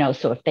living,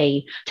 so if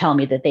they tell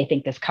me that they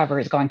think this cover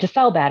is going to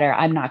sell better,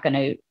 I'm not going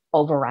to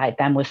override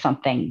them with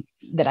something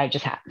that I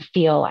just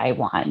feel I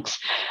want.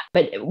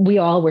 But we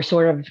all were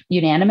sort of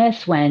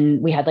unanimous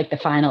when we had like the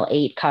final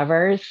 8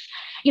 covers.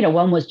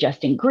 One was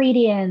just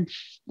ingredients.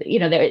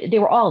 They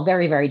were all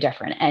very, very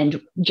different.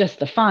 And just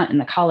the font and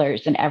the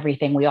colors and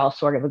everything we all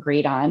sort of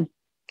agreed on.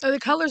 Oh, the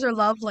colors are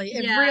lovely.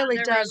 It really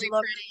does really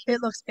look, pretty.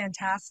 it looks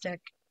fantastic.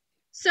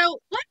 So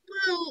what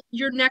will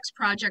your next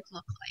project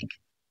look like?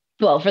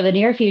 Well, for the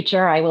near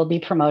future, I will be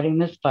promoting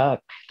this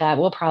book. That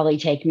will probably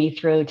take me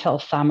through till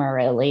summer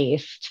at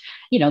least,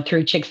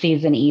 through chick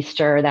season,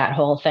 Easter, that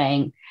whole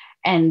thing.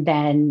 And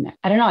then,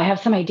 I don't know, I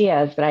have some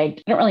ideas, but I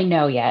don't really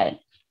know yet.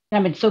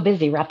 I've been so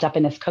busy wrapped up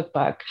in this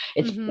cookbook.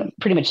 It's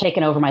pretty much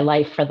taken over my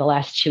life for the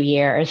last 2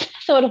 years.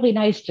 So it'll be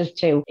nice just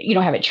to,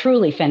 have it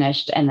truly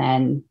finished and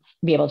then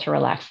be able to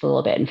relax a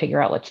little bit and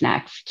figure out what's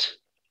next.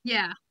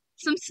 Yeah.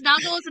 Some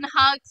snuggles and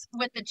hugs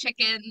with the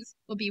chickens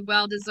will be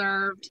well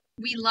deserved.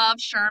 We love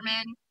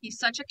Sherman. He's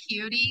such a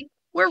cutie.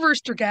 We're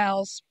rooster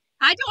gals.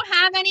 I don't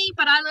have any,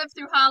 but I live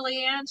through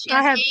Holly Ann. She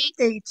has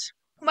 8.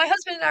 My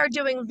husband and I are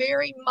doing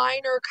very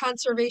minor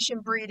conservation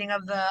breeding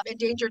of the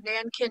endangered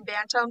Nankin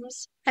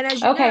bantams. And as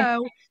you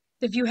know,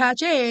 if you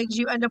hatch eggs,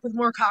 you end up with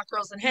more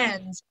cockerels than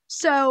hens.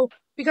 So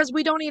because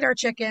we don't eat our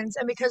chickens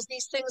and because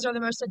these things are the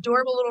most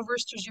adorable little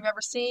roosters you've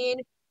ever seen,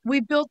 we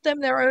built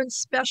them their own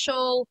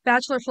special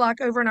bachelor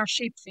flock over in our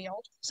sheep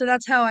field. So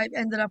that's how I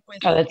ended up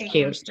with 8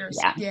 cute. roosters.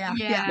 Yeah,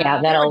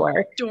 that'll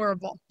work.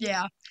 Adorable.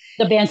 Yeah.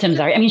 The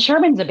bantams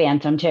Sherman's a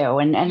bantam too.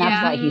 And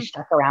that's why he's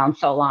stuck around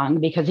so long,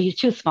 because he's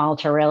too small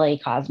to really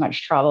cause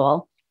much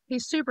trouble.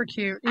 He's super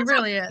cute. He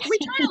really is. We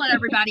try to let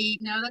everybody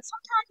know that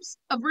sometimes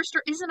a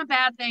rooster isn't a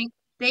bad thing.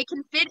 They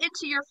can fit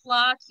into your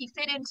flock. He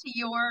fit into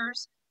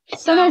yours.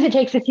 Sometimes it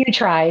takes a few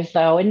tries,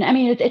 though. And I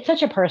mean, it's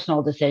such a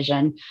personal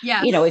decision.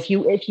 Yes. If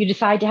you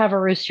decide to have a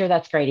rooster,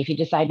 that's great. If you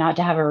decide not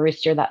to have a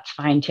rooster, that's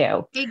fine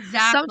too.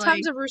 Exactly.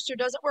 Sometimes a rooster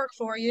doesn't work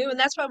for you. And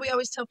that's why we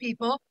always tell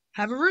people,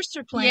 have a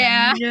rooster plan.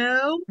 Yeah.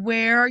 Know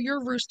where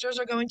your roosters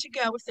are going to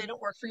go if they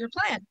don't work for your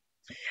plan.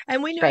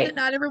 And we know that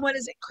not everyone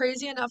is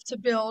crazy enough to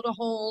build a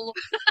whole,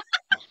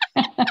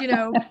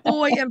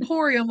 boy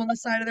emporium on the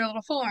side of their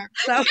little farm.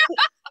 So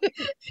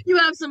you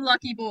have some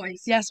lucky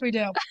boys. Yes, we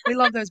do. We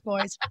love those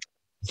boys.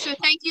 So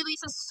thank you,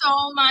 Lisa,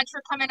 so much for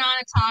coming on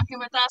and talking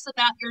with us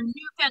about your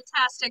new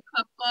fantastic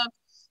cookbook.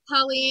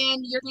 Holly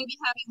Ann, you're going to be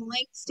having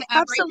links to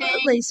everything.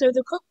 Absolutely. So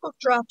the cookbook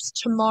drops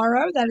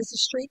tomorrow. That is a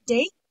street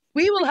date.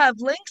 We will have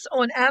links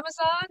on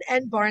Amazon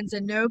and Barnes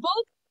 &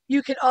 Noble.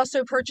 You can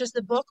also purchase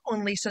the book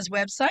on Lisa's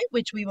website,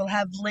 which we will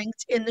have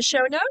linked in the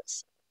show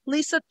notes.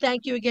 Lisa,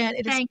 thank you again.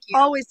 It is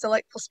always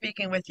delightful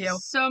speaking with you.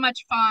 So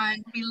much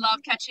fun. We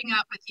love catching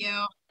up with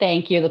you.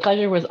 Thank you. The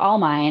pleasure was all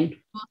mine.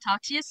 We'll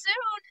talk to you soon.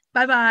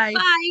 Bye-bye.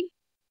 Bye.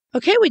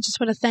 Okay, we just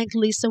want to thank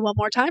Lisa one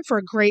more time for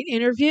a great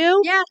interview.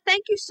 Yeah,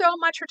 thank you so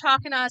much for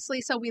talking to us,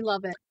 Lisa. We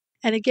love it.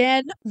 And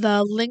again,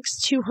 the links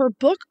to her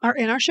book are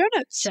in our show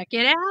notes. Check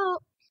it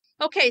out.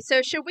 Okay,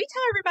 so should we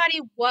tell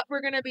everybody what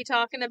we're going to be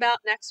talking about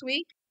next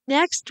week?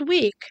 Next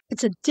week,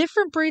 it's a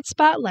different breed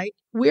spotlight.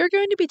 We're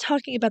going to be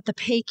talking about the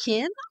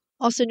Pekin,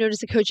 also known as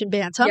the Cochin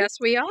Bantam. Yes,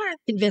 we are.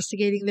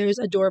 Investigating those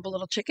adorable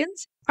little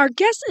chickens. Our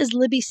guest is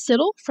Libby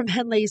Siddle from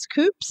Henley's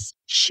Coops.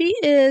 She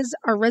is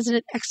our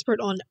resident expert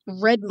on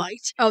red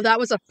mite. Oh, that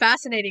was a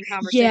fascinating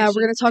conversation. Yeah,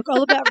 we're going to talk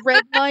all about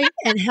red mite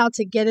and how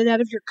to get it out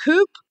of your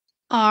coop.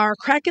 Our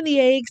crack in the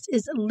eggs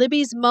is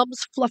Libby's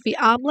Mom's Fluffy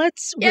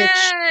Omelets, which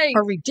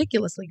are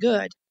ridiculously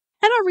good.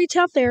 And our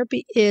retail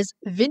therapy is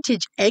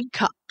vintage egg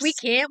cups. We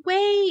can't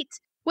wait.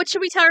 What should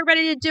we tell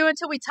everybody to do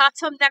until we talk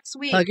to them next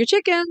week? Hug your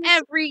chickens.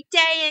 Every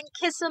day and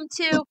kiss them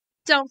too.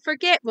 Don't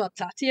forget, we'll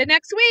talk to you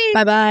next week.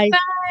 Bye-bye.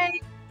 Bye.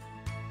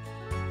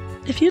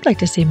 If you'd like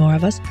to see more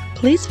of us,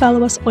 please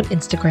follow us on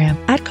Instagram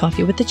at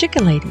Coffee with the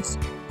Chicken Ladies.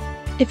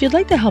 If you'd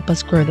like to help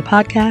us grow the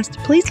podcast,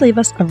 please leave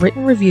us a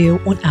written review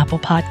on Apple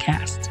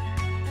Podcasts.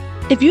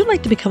 If you'd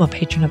like to become a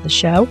patron of the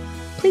show,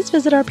 please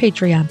visit our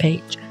Patreon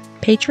page,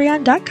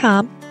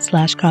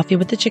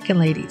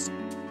 patreon.com/coffeewiththechickenladies.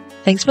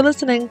 Thanks for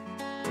listening.